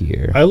see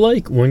here. I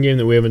like one game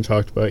that we haven't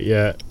talked about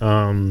yet.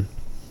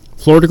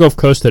 Florida Gulf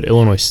Coast at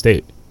Illinois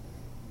State.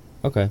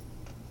 Okay.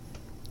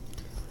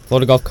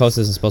 Florida Gulf Coast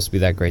isn't supposed to be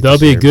that great. That'll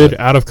be a good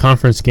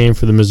out-of-conference game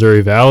for the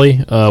Missouri Valley,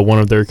 one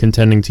of their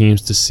contending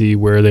teams, to see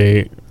where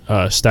they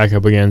stack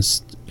up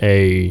against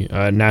a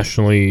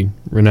nationally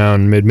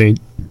renowned mid-major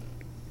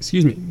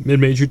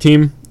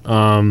team.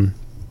 I'm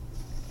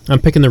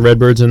picking the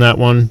Redbirds in that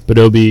one, but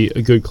it'll be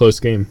a good close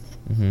game.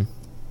 Mm-hmm.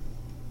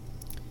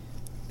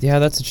 Yeah,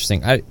 that's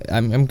interesting.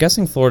 I'm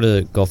guessing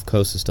Florida Gulf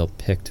Coast is still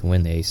picked to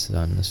win the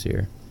ASUN this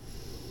year,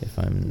 if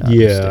I'm not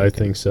mistaken. I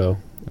think so.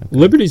 Okay.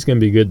 Liberty's going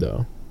to be good,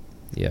 though.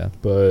 Yeah.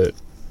 But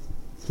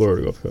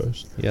Florida Gulf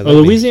Coast. Yeah,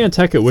 Louisiana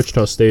Tech at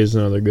Wichita State is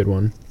another good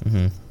one.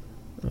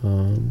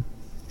 Mm-hmm.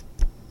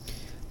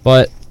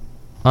 But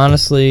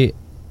honestly,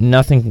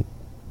 nothing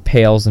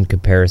pales in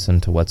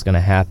comparison to what's going to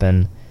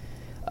happen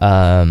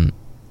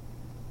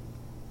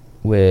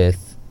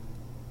with...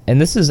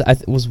 And this is...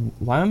 was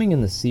Wyoming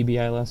in the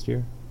CBI last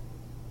year?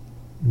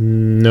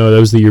 No, that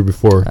was the year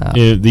before.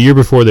 The year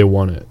before they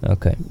won it.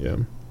 Okay. Yeah.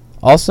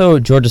 Also,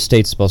 Georgia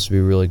State's supposed to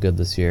be really good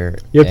this year.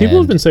 Yeah, people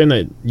have been saying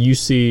that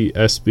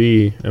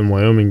UCSB and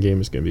Wyoming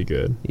game is going to be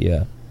good.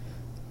 Yeah.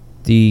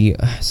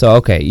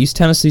 East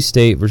Tennessee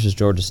State versus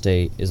Georgia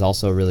State is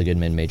also a really good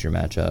mid-major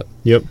matchup.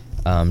 Yep.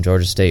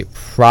 Georgia State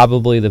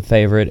probably the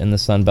favorite in the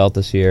Sun Belt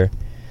this year.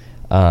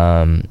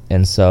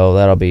 And so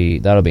that'll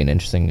be an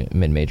interesting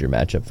mid-major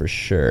matchup for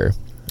sure.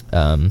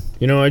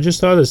 I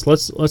just thought this.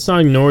 Let's not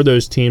ignore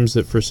those teams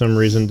that for some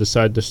reason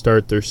decide to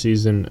start their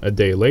season a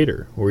day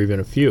later, or even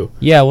a few.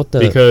 Yeah,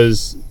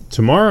 because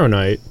tomorrow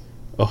night,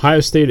 Ohio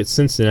State at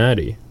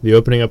Cincinnati, the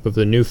opening up of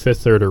the new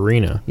Fifth Third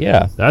Arena.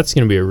 Yeah, that's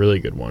going to be a really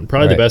good one.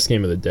 Probably the best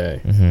game of the day.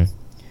 Mm-hmm.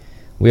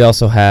 We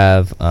also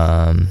have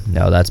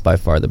that's by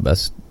far the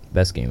best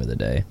game of the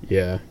day.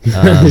 Yeah.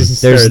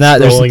 There's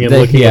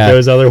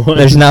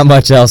not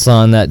much else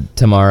on that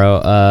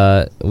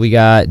tomorrow. We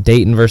got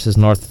Dayton versus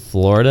North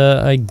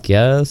Florida, I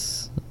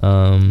guess.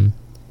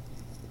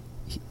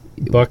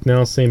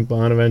 Bucknell, St.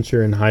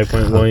 Bonaventure, and High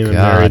Point, William and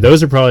Mary.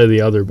 Those are probably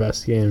the other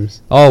best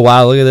games. Oh,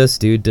 wow, look at this,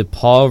 dude.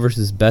 DePaul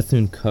versus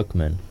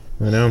Bethune-Cookman.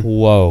 I know.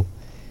 Whoa.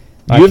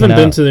 You haven't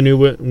been to the new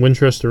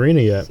Wintrust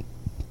Arena yet.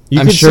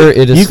 I'm sure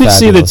it is You could fabulous.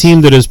 see the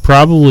team that is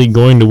probably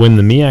going to win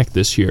the MEAC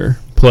this year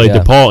play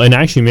DePaul and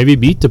actually maybe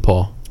beat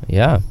DePaul.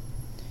 Yeah.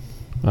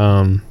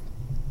 Yeah,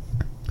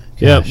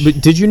 but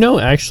did you know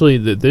actually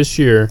that this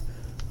year,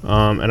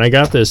 and I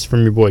got this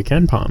from your boy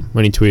Ken Palm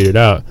when he tweeted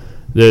out,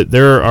 that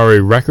there are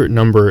a record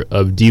number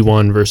of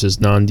D1 versus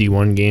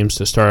non-D1 games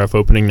to start off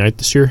opening night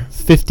this year?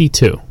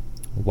 52.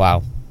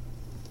 Wow.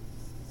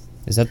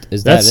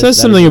 That says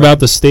something about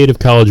the state of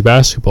college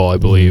basketball, I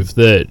believe,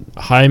 that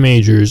high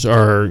majors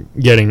are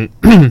getting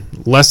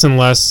less and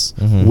less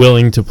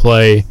willing to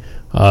play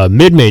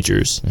mid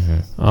majors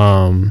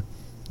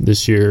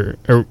this year,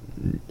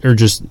 or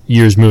just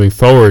years moving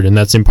forward, and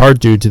that's in part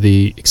due to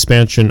the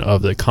expansion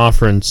of the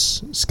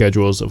conference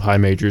schedules of high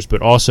majors,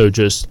 but also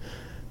just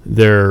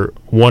their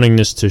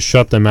wantingness to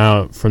shut them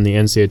out from the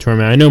NCAA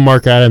tournament. I know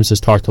Mark Adams has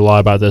talked a lot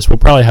about this. We'll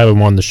probably have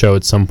him on the show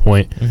at some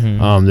point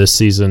this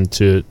season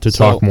to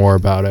talk more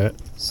about it.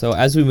 So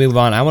as we move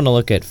on, I want to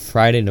look at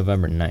Friday,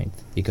 November 9th,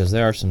 because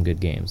there are some good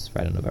games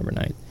Friday, November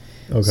 9th.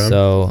 Okay.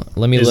 So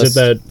let me list. Is it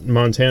that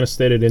Montana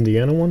State at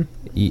Indiana one?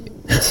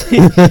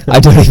 I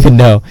don't even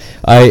know.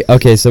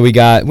 Okay, so we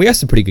got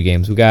some pretty good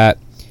games. We got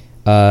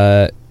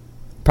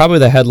probably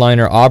the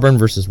headliner, Auburn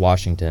versus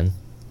Washington.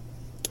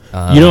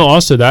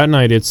 Also that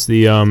night it's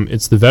the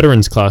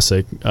Veterans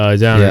Classic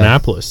down in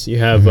Annapolis. You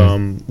have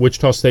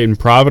Wichita State and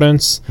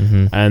Providence,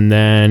 and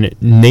then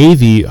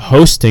Navy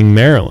hosting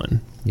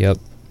Maryland. Yep.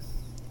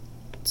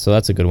 So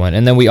that's a good one.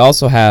 And then we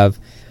also have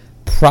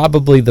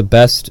probably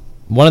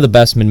one of the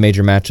best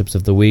mid-major matchups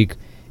of the week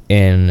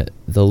in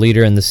the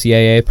leader in the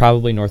CAA,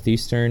 probably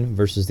Northeastern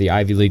versus the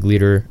Ivy League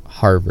leader,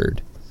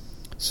 Harvard.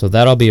 So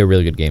that'll be a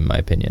really good game, in my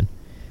opinion.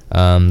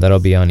 That'll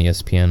be on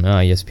ESPN.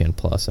 ESPN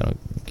Plus. I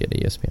don't get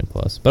ESPN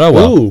Plus, but oh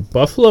well. Ooh,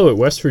 Buffalo at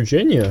West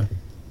Virginia.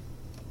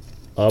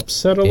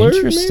 Upset alert.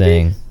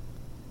 Interesting.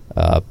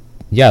 Maybe?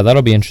 Yeah,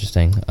 that'll be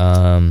interesting.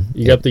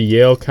 You got the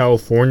Yale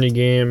California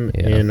game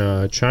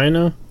in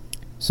China.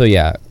 So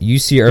yeah,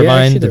 UC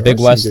Irvine, the Big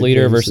West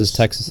leader versus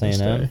Texas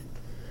A&M.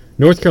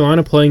 North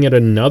Carolina playing at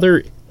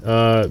another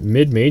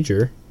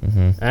mid-major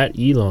at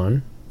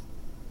Elon.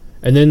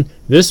 And then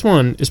this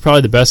one is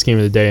probably the best game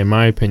of the day, in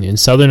my opinion.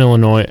 Southern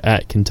Illinois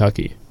at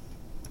Kentucky.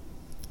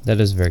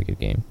 That is a very good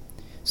game.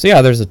 So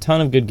yeah, there's a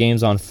ton of good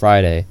games on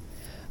Friday,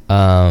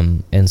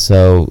 and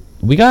so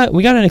we got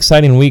an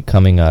exciting week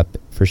coming up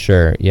for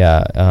sure.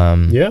 Yeah.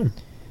 Yeah.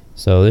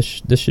 So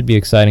this should be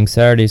exciting.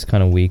 Saturday's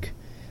kind of weak,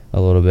 a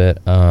little bit.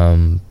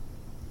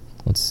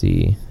 Let's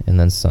see, and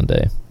then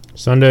Sunday.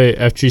 Sunday,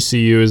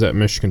 FGCU is at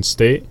Michigan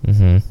State.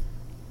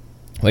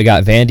 We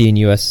got Vandy and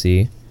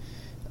USC.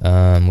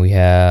 We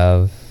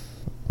have,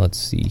 let's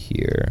see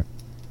here.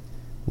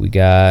 We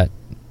got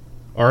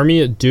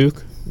Army at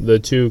Duke, the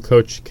two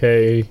Coach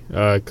K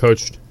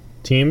coached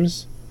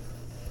teams.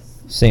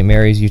 St.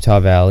 Mary's, Utah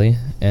Valley,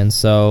 and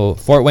so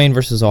Fort Wayne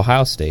versus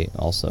Ohio State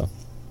also.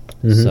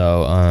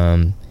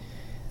 So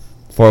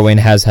Fort Wayne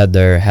has had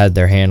their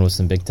hand with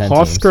some Big Ten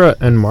Hofstra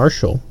and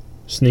Marshall,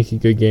 sneaky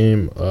good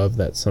game of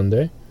that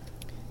Sunday.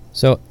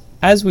 So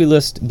as we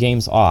list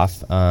games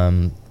off,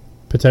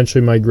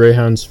 potentially my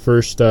Greyhounds'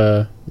 first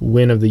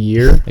win of the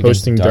year,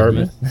 hosting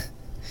Dartmouth.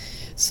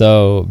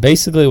 So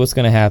basically what's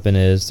going to happen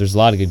is there's a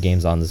lot of good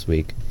games on this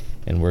week,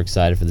 and we're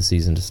excited for the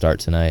season to start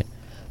tonight.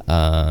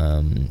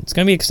 It's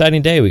going to be an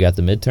exciting day. We got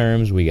the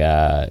midterms. We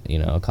got,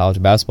 college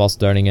basketball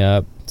starting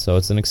up. So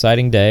it's an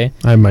exciting day.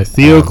 I have my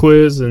Theo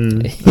quiz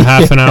in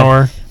half an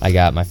hour. I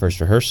got my first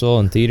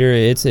rehearsal in theater.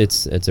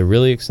 It's a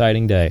really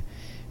exciting day,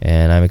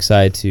 and I'm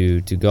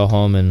excited to go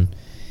home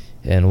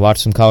and watch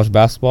some college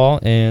basketball.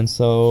 And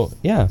so,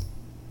 yeah.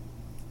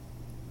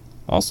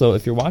 Also,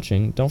 if you're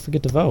watching, don't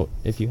forget to vote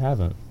if you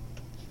haven't.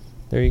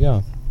 There you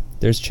go.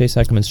 There's Chase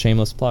Heckman's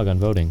shameless plug on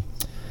voting.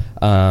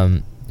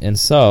 And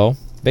so,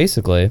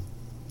 basically,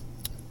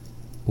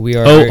 we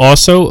are...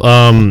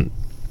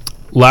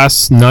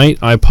 last night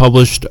I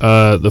published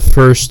the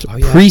first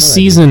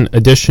preseason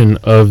edition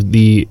of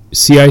the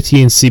CIT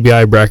and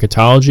CBI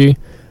bracketology.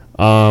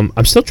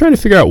 I'm still trying to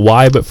figure out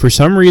why, but for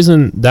some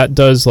reason that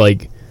does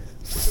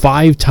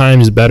 5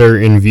 times better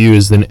in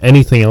views than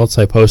anything else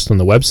I post on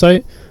the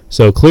website.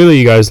 So clearly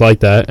you guys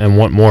like that and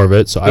want more of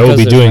it, so I will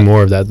be doing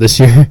more of that this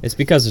year. It's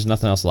because there's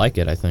nothing else like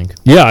it, I think.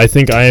 Yeah, I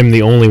think I am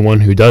the only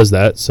one who does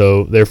that,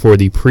 so therefore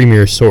the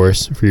premier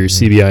source for your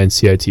CBI and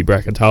CIT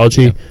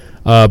bracketology.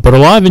 Yeah. But a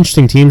lot of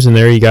interesting teams in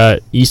there. You got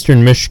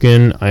Eastern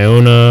Michigan,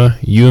 Iona,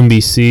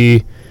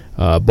 UMBC,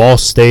 Ball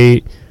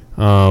State,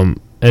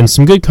 and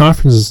some good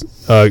conferences.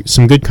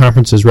 Some good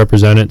conferences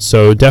represented.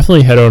 So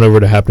definitely head on over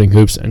to Happening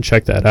Hoops and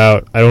check that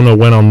out. I don't know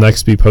when I'll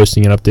next be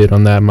posting an update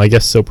on that. My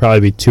guess it'll probably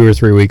be 2 or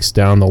 3 weeks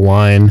down the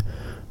line,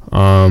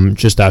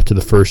 just after the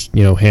first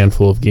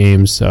handful of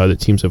games that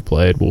teams have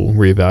played. We'll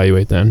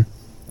reevaluate then.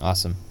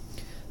 Awesome.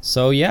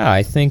 So yeah,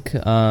 I think you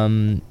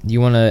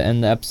want to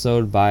end the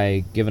episode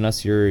by giving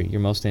us your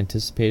most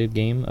anticipated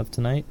game of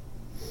tonight,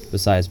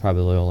 besides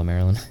probably Loyola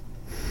Maryland.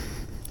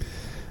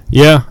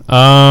 Yeah.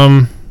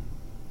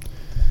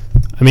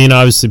 I mean,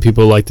 obviously,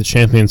 people like the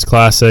Champions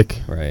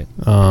Classic, right?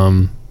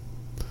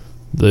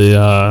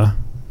 The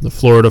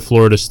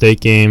Florida State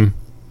game.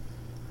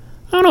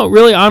 I don't know.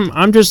 Really,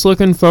 I'm just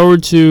looking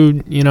forward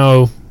to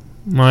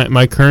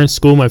my current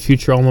school, my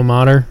future alma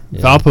mater,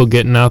 Valpo,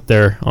 getting out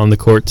there on the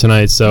court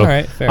tonight. So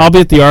I'll be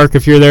at the Arc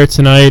if you're there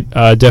tonight.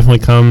 Definitely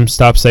come,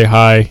 stop, say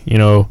hi.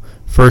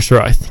 First row.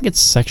 I think it's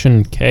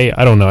section K.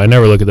 I don't know. I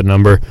never look at the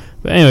number.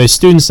 But anyway,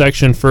 student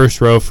section, first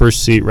row,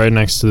 first seat, right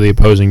next to the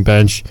opposing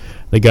bench.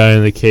 The guy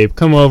in the cape.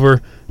 Come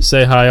over,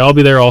 say hi. I'll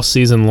be there all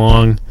season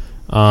long.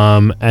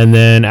 And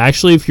then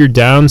actually, if you're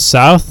down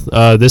south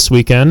this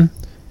weekend,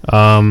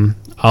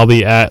 I'll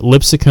be at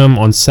Lipscomb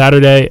on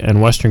Saturday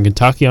and Western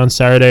Kentucky on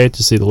Saturday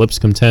to see the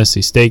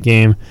Lipscomb-Tennessee State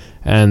game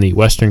and the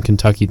Western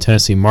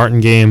Kentucky-Tennessee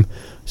Martin game.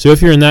 So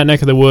if you're in that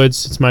neck of the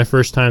woods, it's my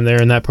first time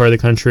there in that part of the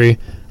country,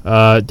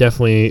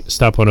 definitely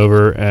stop on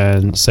over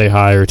and say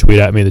hi or tweet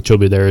at me that you'll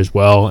be there as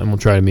well, and we'll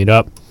try to meet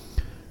up.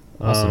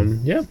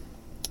 Awesome. Yeah.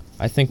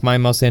 I think my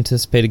most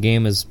anticipated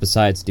game is,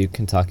 besides Duke,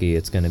 Kentucky,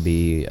 it's going to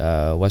be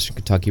Western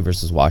Kentucky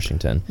versus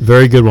Washington.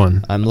 Very good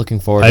one. I'm looking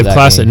forward I to have that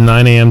class game. at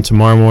 9 a.m.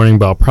 tomorrow morning,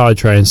 but I'll probably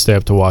try and stay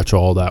up to watch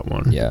all that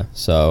one. Yeah,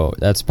 so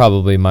that's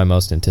probably my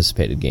most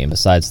anticipated game,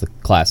 besides the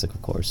Classic,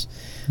 of course.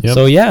 Yep.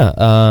 So, yeah,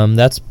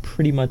 that's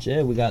pretty much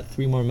it. We got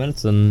 3 more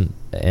minutes, and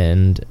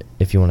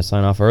if you want to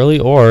sign off early,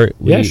 or...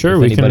 Yeah, sure,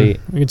 we anybody,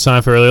 can sign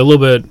off early. A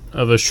little bit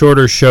of a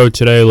shorter show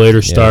today,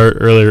 later start,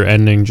 earlier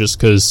ending, just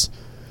because,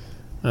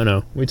 I don't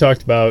know, we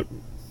talked about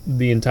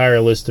the entire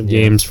list of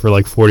games for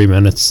like 40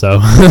 minutes, so...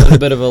 a little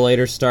bit of a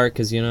later start,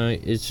 because,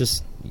 it's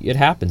just... It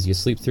happens. You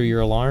sleep through your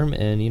alarm,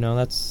 and,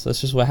 that's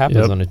just what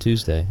happens on a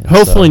Tuesday. And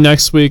hopefully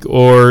next week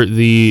or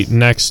the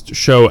next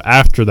show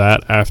after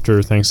that,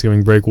 after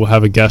Thanksgiving break, we'll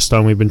have a guest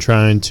on. We've been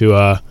trying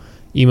to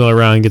email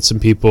around and get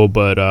some people,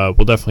 but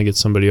we'll definitely get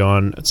somebody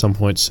on at some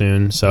point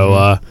soon.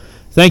 So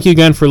thank you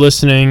again for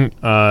listening.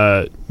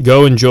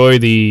 Go enjoy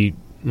the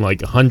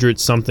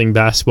 100-something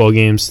basketball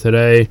games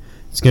today.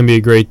 It's going to be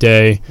a great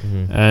day.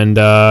 And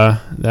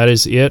that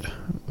is it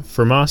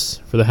from us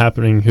for the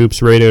Happening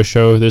Hoops radio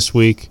show this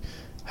week.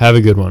 Have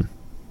a good one.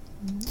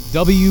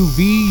 WVUR-FM,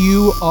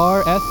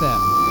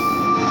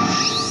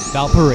 Valparaiso.